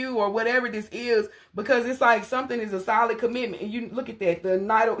marrying you or whatever this is because it's like something is a solid commitment. And you look at that, the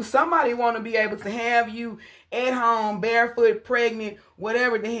night of, somebody want to be able to have you at home, barefoot, pregnant,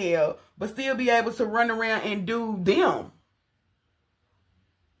 whatever the hell, but still be able to run around and do them.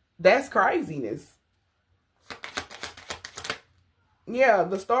 That's craziness. Yeah,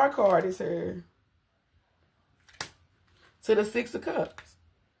 the Star card is here. To the Six of Cups.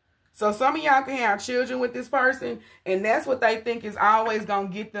 So some of y'all can have children with this person, and that's what they think is always going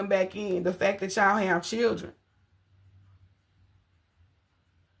to get them back in, the fact that y'all have children.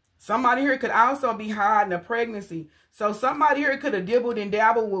 Somebody here could also be hiding a pregnancy. So somebody here could have dibbled and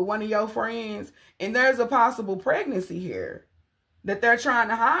dabbled with one of your friends, and there's a possible pregnancy here that they're trying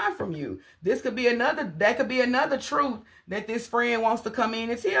to hide from you. This could be that could be another truth that this friend wants to come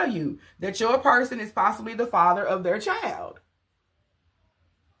in and tell you, that your person is possibly the father of their child.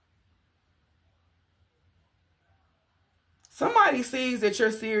 Somebody sees that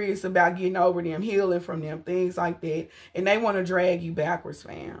you're serious about getting over them, healing from them, things like that, and they want to drag you backwards,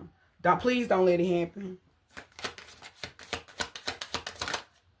 fam. Please don't let it happen.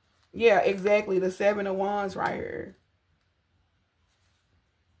 Yeah, exactly. The Seven of Wands right here.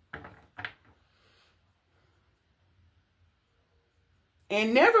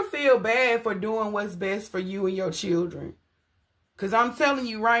 And never feel bad for doing what's best for you and your children. Because I'm telling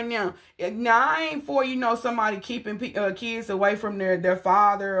you right now, I ain't for, somebody keeping kids away from their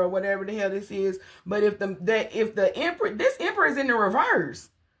father or whatever the hell this is. But if the emperor, this emperor is in the reverse.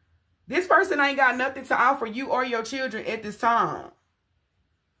 This person ain't got nothing to offer you or your children at this time.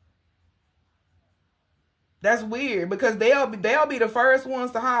 That's weird, because they'll be the first ones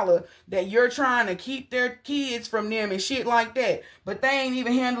to holler that you're trying to keep their kids from them and shit like that. But they ain't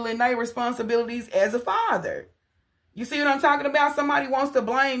even handling their responsibilities as a father. You see what I'm talking about? Somebody wants to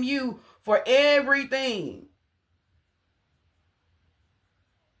blame you for everything.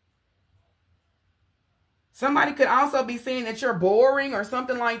 Somebody could also be saying that you're boring or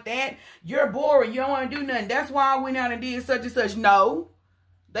something like that. You're boring. You don't want to do nothing. That's why I went out and did such and such. No.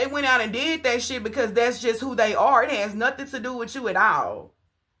 They went out and did that shit because that's just who they are. It has nothing to do with you at all.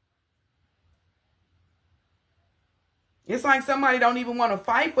 It's like somebody don't even want to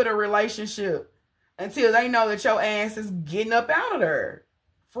fight for the relationship until they know that your ass is getting up out of there.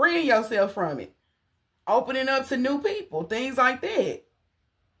 Freeing yourself from it. Opening up to new people. Things like that.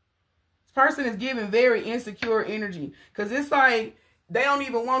 This person is giving very insecure energy. Because it's like they don't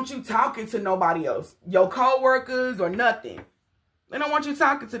even want you talking to nobody else. Your co-workers or nothing. They don't want you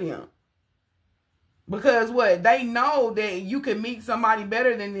talking to them. Because what? They know that you can meet somebody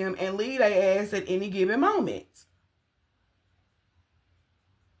better than them and lead their ass at any given moment.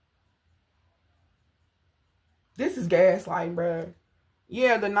 This is gaslighting, bro.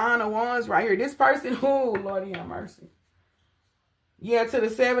 Yeah, the 9 of Wands right here. This person, oh, Lordy have mercy. Yeah, to the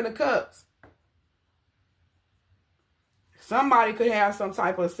 7 of Cups. Somebody could have some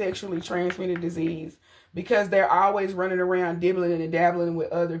type of sexually transmitted disease. Because they're always running around dibbling and dabbling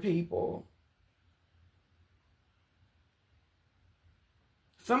with other people.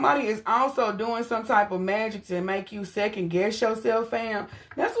 Somebody is also doing some type of magic to make you second guess yourself, fam.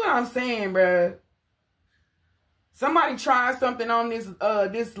 That's what I'm saying, bruh. Somebody tried something on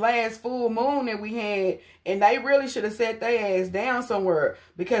this last full moon that we had, and they really should have set their ass down somewhere,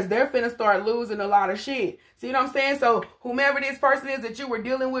 because they're finna start losing a lot of shit. See what I'm saying? So whomever this person is that you were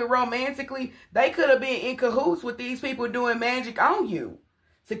dealing with romantically, they could have been in cahoots with these people doing magic on you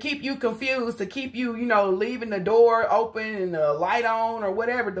to keep you confused, to keep you, leaving the door open and the light on or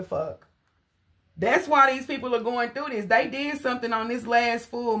whatever the fuck. That's why these people are going through this. They did something on this last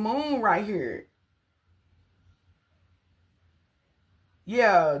full moon right here.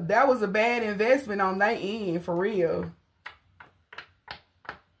 Yeah, that was a bad investment on their end, for real.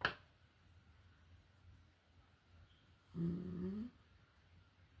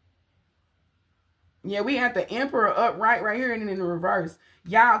 Yeah, we had the Emperor upright right here and then in the reverse.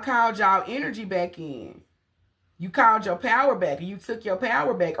 Y'all called y'all energy back in. You called your power back, and you took your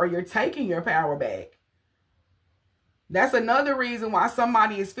power back, or you're taking your power back. That's another reason why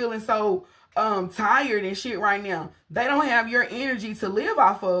somebody is feeling so tired and shit right now. They don't have your energy to live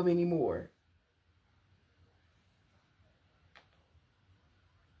off of anymore.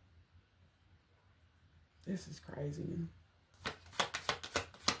 This is crazy, man.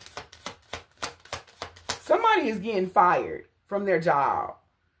 Somebody is getting fired from their job.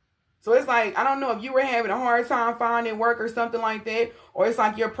 So it's like, I don't know if you were having a hard time finding work or something like that, or it's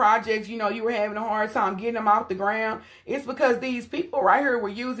like your projects, you were having a hard time getting them off the ground. It's because these people right here were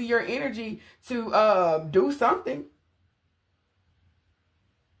using your energy to do something.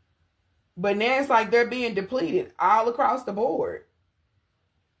 But now it's like they're being depleted all across the board.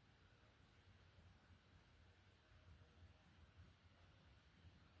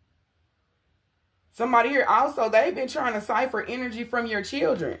 Somebody here also, they've been trying to cipher energy from your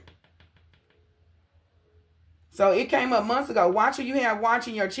children. So it came up months ago. Watch who you have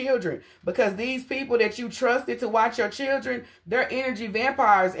watching your children. Because these people that you trusted to watch your children, they're energy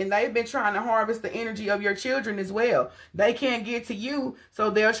vampires. And they've been trying to harvest the energy of your children as well. They can't get to you, so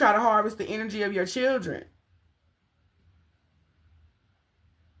they'll try to harvest the energy of your children.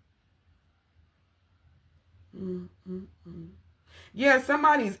 Yeah,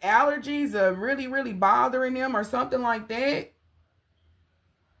 somebody's allergies are really, really bothering them or something like that.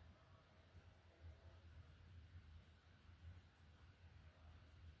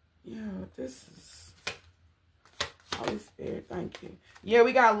 Yeah, this is Holy Spirit, thank you. Yeah,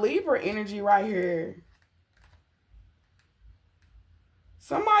 we got Libra energy right here.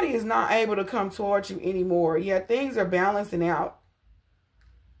 Somebody is not able to come towards you anymore. Yeah, things are balancing out.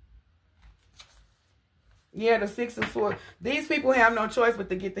 Yeah, the 6 of Swords. These people have no choice but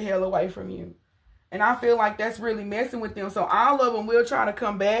to get the hell away from you. And I feel like that's really messing with them. So all of them will try to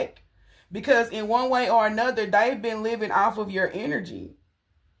come back. Because in one way or another, they've been living off of your energy.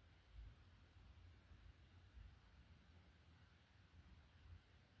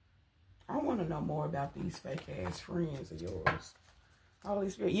 want to know more about these fake ass friends of yours. Holy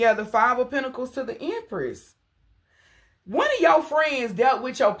Spirit. Yeah, the Five of Pentacles to the Empress. One of your friends dealt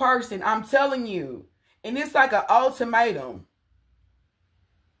with your person, I'm telling you. And it's like an ultimatum.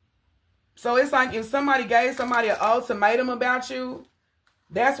 So it's like if somebody gave somebody an ultimatum about you,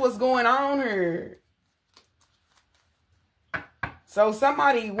 that's what's going on here. So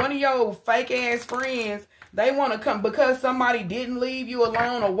somebody, one of your fake ass friends, they want to come because somebody didn't leave you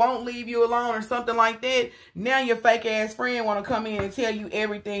alone or won't leave you alone or something like that. Now your fake ass friend want to come in and tell you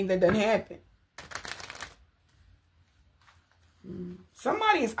everything that done happened.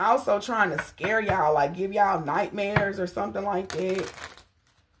 Somebody is also trying to scare y'all, like give y'all nightmares or something like that.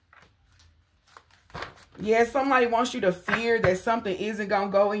 Yeah, somebody wants you to fear that something isn't going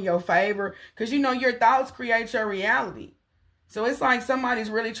to go in your favor. Because, you know, your thoughts create your reality. So it's like somebody's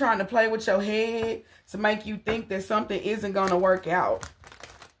really trying to play with your head to make you think that something isn't going to work out.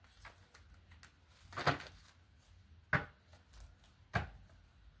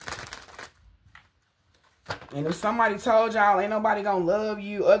 And if somebody told y'all ain't nobody going to love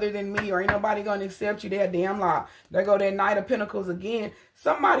you other than me or ain't nobody going to accept you, they're a damn lie. There go that Knight of Pentacles again.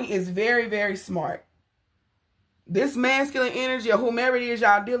 Somebody is very, very smart. This masculine energy or whomever it is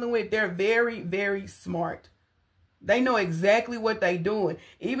y'all dealing with, they're very, very smart. They know exactly what they doing.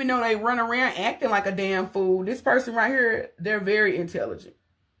 Even though they run around acting like a damn fool, this person right here, they're very intelligent.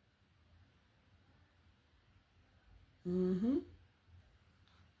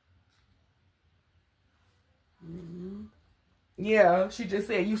 Yeah, she just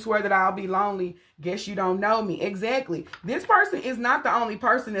said, you swear that I'll be lonely. Guess you don't know me. Exactly. This person is not the only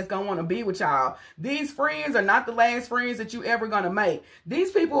person that's going to want to be with y'all. These friends are not the last friends that you ever going to make. These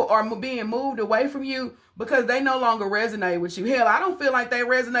people are being moved away from you because they no longer resonate with you. Hell, I don't feel like they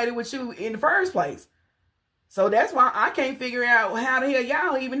resonated with you in the first place. So that's why I can't figure out how the hell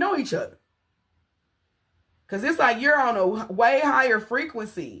y'all even know each other. Because it's like you're on a way higher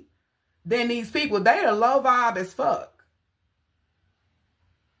frequency than these people. They are low vibe as fuck.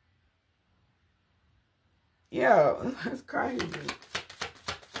 Yeah, that's crazy.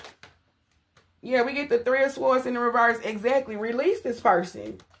 Yeah, we get the Three of Swords in the reverse. Exactly. Release this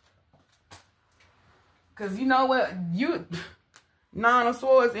person. Because you know what? Nine of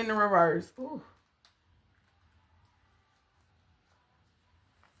Swords in the reverse. Ooh.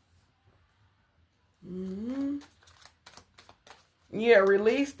 Yeah,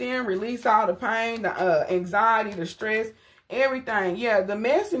 release them. Release all the pain, the anxiety, the stress, everything. Yeah, the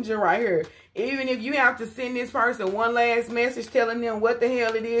messenger right here. Even if you have to send this person one last message telling them what the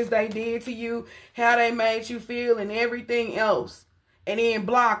hell it is they did to you, how they made you feel, and everything else. And then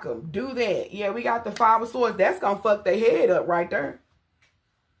block them. Do that. Yeah, we got the Five of Swords. That's going to fuck their head up right there.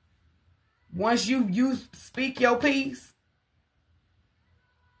 Once you speak your piece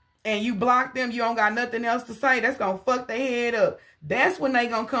and you block them, you don't got nothing else to say, that's going to fuck their head up. That's when they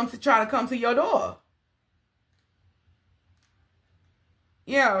going to try to come to your door.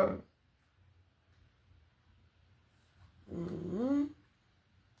 Yeah. Holy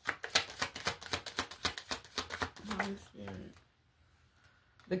Spirit.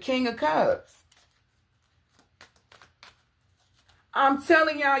 The King of Cups. I'm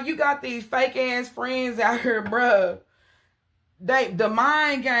telling y'all, you got these fake ass friends out here, bruh. The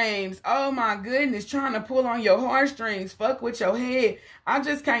mind games, oh my goodness, trying to pull on your heartstrings, fuck with your head. I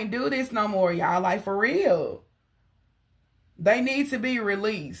just can't do this no more, y'all. Like, for real. They need to be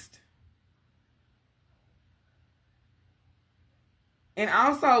released. And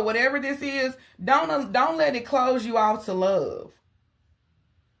also, whatever this is, don't let it close you off to love.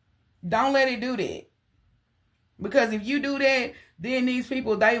 Don't let it do that. Because if you do that, then these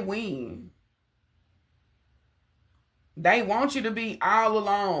people, they win. They want you to be all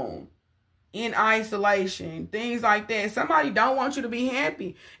alone, in isolation, things like that. Somebody don't want you to be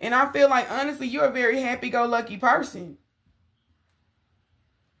happy. And I feel like, honestly, you're a very happy-go-lucky person.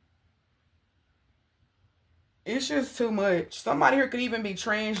 It's just too much. Somebody here could even be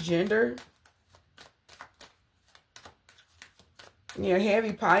transgender. Yeah,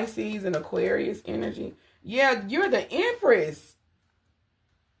 heavy Pisces and Aquarius energy. Yeah, you're the Empress.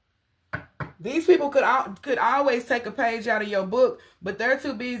 These people could always take a page out of your book, but they're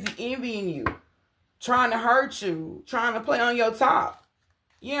too busy envying you, trying to hurt you, trying to play on your top.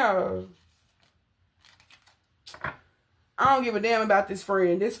 Yeah. I don't give a damn about this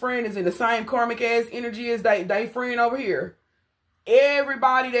friend. This friend is in the same karmic ass energy as they friend over here.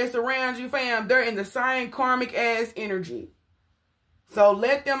 Everybody that's around you, fam, they're in the same karmic ass energy. So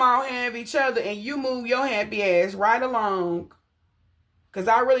let them all have each other and you move your happy ass right along. Because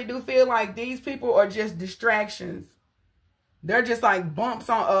I really do feel like these people are just distractions. They're just like bumps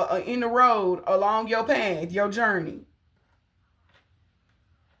on in the road along your path, your journey.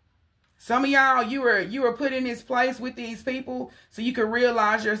 Some of y'all, you were put in this place with these people so you can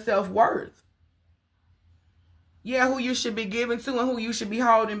realize your self-worth. Yeah, who you should be giving to and who you should be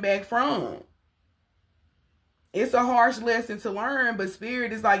holding back from. It's a harsh lesson to learn, but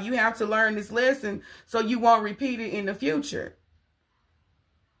Spirit is like, you have to learn this lesson so you won't repeat it in the future.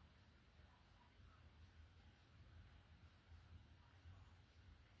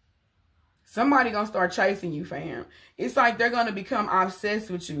 Somebody gonna start chasing you, fam. It's like they're gonna become obsessed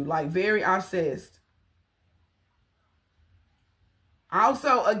with you, like very obsessed.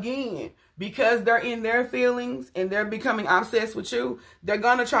 Also, again, because they're in their feelings and they're becoming obsessed with you, they're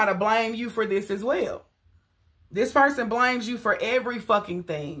gonna try to blame you for this as well. This person blames you for every fucking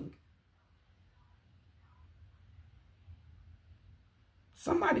thing.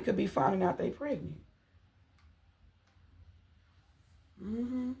 Somebody could be finding out they pregnant.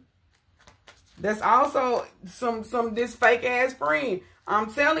 That's also this fake ass friend.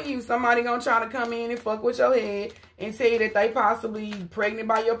 I'm telling you, somebody gonna try to come in and fuck with your head and tell you that they possibly pregnant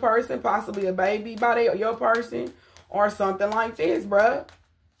by your person, possibly a baby by your person, or something like this, bruh.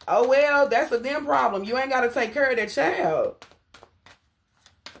 Oh well, that's a them problem. You ain't gotta take care of that child.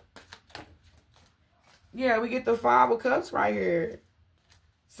 Yeah, we get the 5 of Cups right here.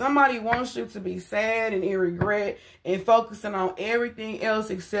 Somebody wants you to be sad and in regret and focusing on everything else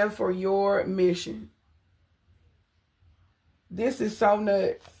except for your mission. This is so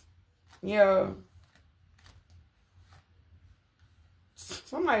nuts. Yeah.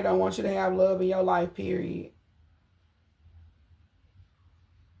 Somebody don't want you to have love in your life, period.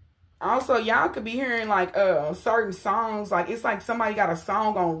 Also, y'all could be hearing like certain songs. Like it's like somebody got a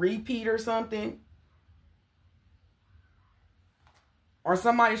song on repeat or something. Or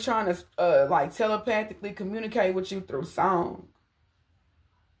somebody's trying to like telepathically communicate with you through song.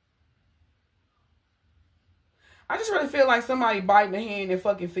 I just really feel like somebody biting the hand and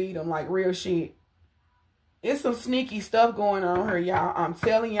fucking feed them, like real shit. It's some sneaky stuff going on here, y'all. I'm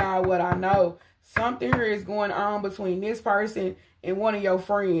telling y'all what I know. Something here is going on between this person and one of your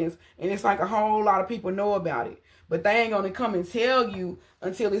friends. And it's like a whole lot of people know about it. But they ain't going to come and tell you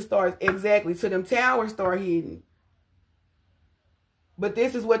until it starts exactly till them towers start hitting. But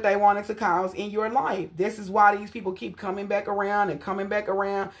this is what they wanted to cause in your life. This is why these people keep coming back around and coming back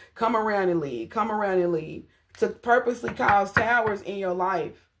around. Come around and leave. Come around and leave. To purposely cause towers in your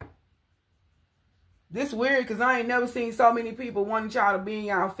life. This weird because I ain't never seen so many people wanting y'all to be in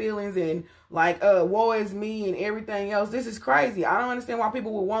y'all feelings and like, woe is me and everything else. This is crazy. I don't understand why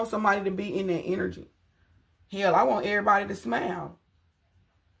people would want somebody to be in that energy. Hell, I want everybody to smile.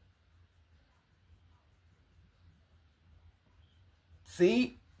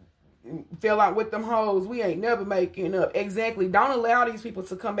 See? Feel like with them hoes, we ain't never making up. Exactly. Don't allow these people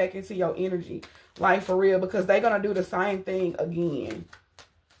to come back into your energy. Like, for real. Because they're going to do the same thing again.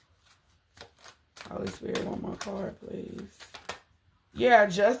 Holy Spirit, one more card, please. Yeah,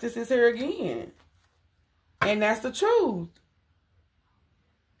 justice is here again. And that's the truth.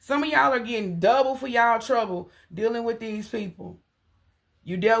 Some of y'all are getting double for y'all trouble dealing with these people.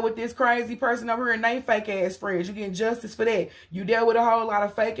 You dealt with this crazy person over here and they fake ass friends. You're getting justice for that. You dealt with a whole lot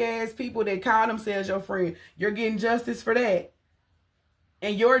of fake ass people that call themselves your friend. You're getting justice for that.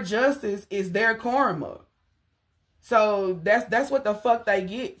 And your justice is their karma. So that's what the fuck they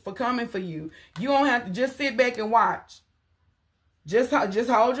get for coming for you. You don't have to just sit back and watch. Just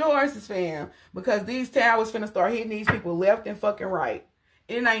hold your horses, fam. Because these towers finna start hitting these people left and fucking right.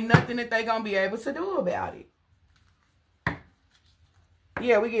 It ain't nothing that they gonna be able to do about it.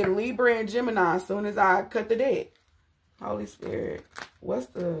 Yeah, we get Libra and Gemini as soon as I cut the deck. Holy Spirit, what's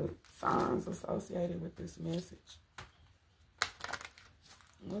the signs associated with this message?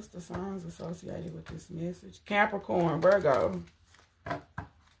 What's the signs associated with this message? Capricorn, Virgo.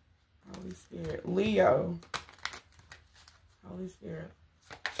 Holy Spirit, Leo. Holy Spirit.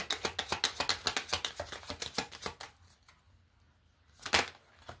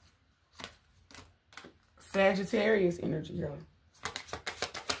 Sagittarius energy here.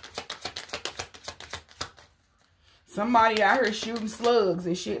 Somebody out here shooting slugs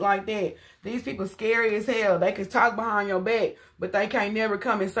and shit like that. These people scary as hell. They can talk behind your back, but they can't never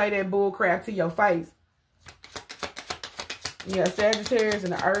come and say that bull crap to your face. Yeah, Sagittarius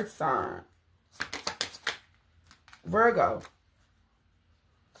and the earth sign. Virgo.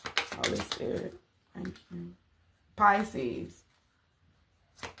 Holy Spirit. Thank you. Pisces.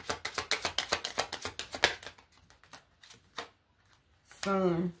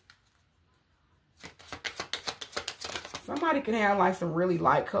 Sun. Somebody can have like some really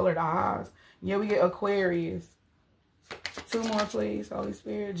light colored eyes. Yeah, we get Aquarius. 2 more, please, Holy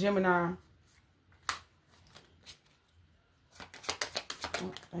Spirit. Gemini.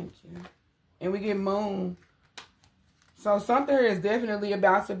 Oh, thank you. And we get Moon. So something here is definitely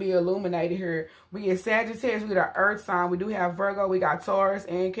about to be illuminated here. We get Sagittarius, we got Earth sign. We do have Virgo, we got Taurus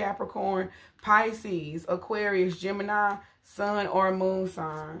and Capricorn, Pisces, Aquarius, Gemini, Sun or Moon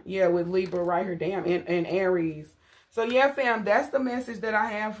sign. Yeah, with Libra right here, damn, and Aries. So yeah, fam, that's the message that I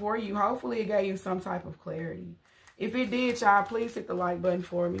have for you. Hopefully it gave you some type of clarity. If it did, y'all, please hit the like button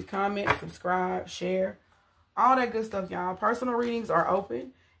for me. Comment, subscribe, share, all that good stuff, y'all. Personal readings are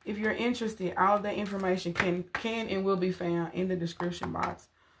open. If you're interested, all of that information can and will be found in the description box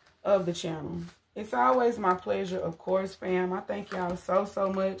of the channel. It's always my pleasure, of course, fam. I thank y'all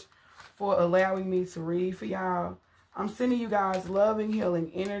so much for allowing me to read for y'all. I'm sending you guys loving,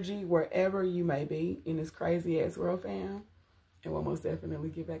 healing energy wherever you may be in this crazy-ass world, fam. And we'll most definitely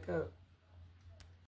get back up.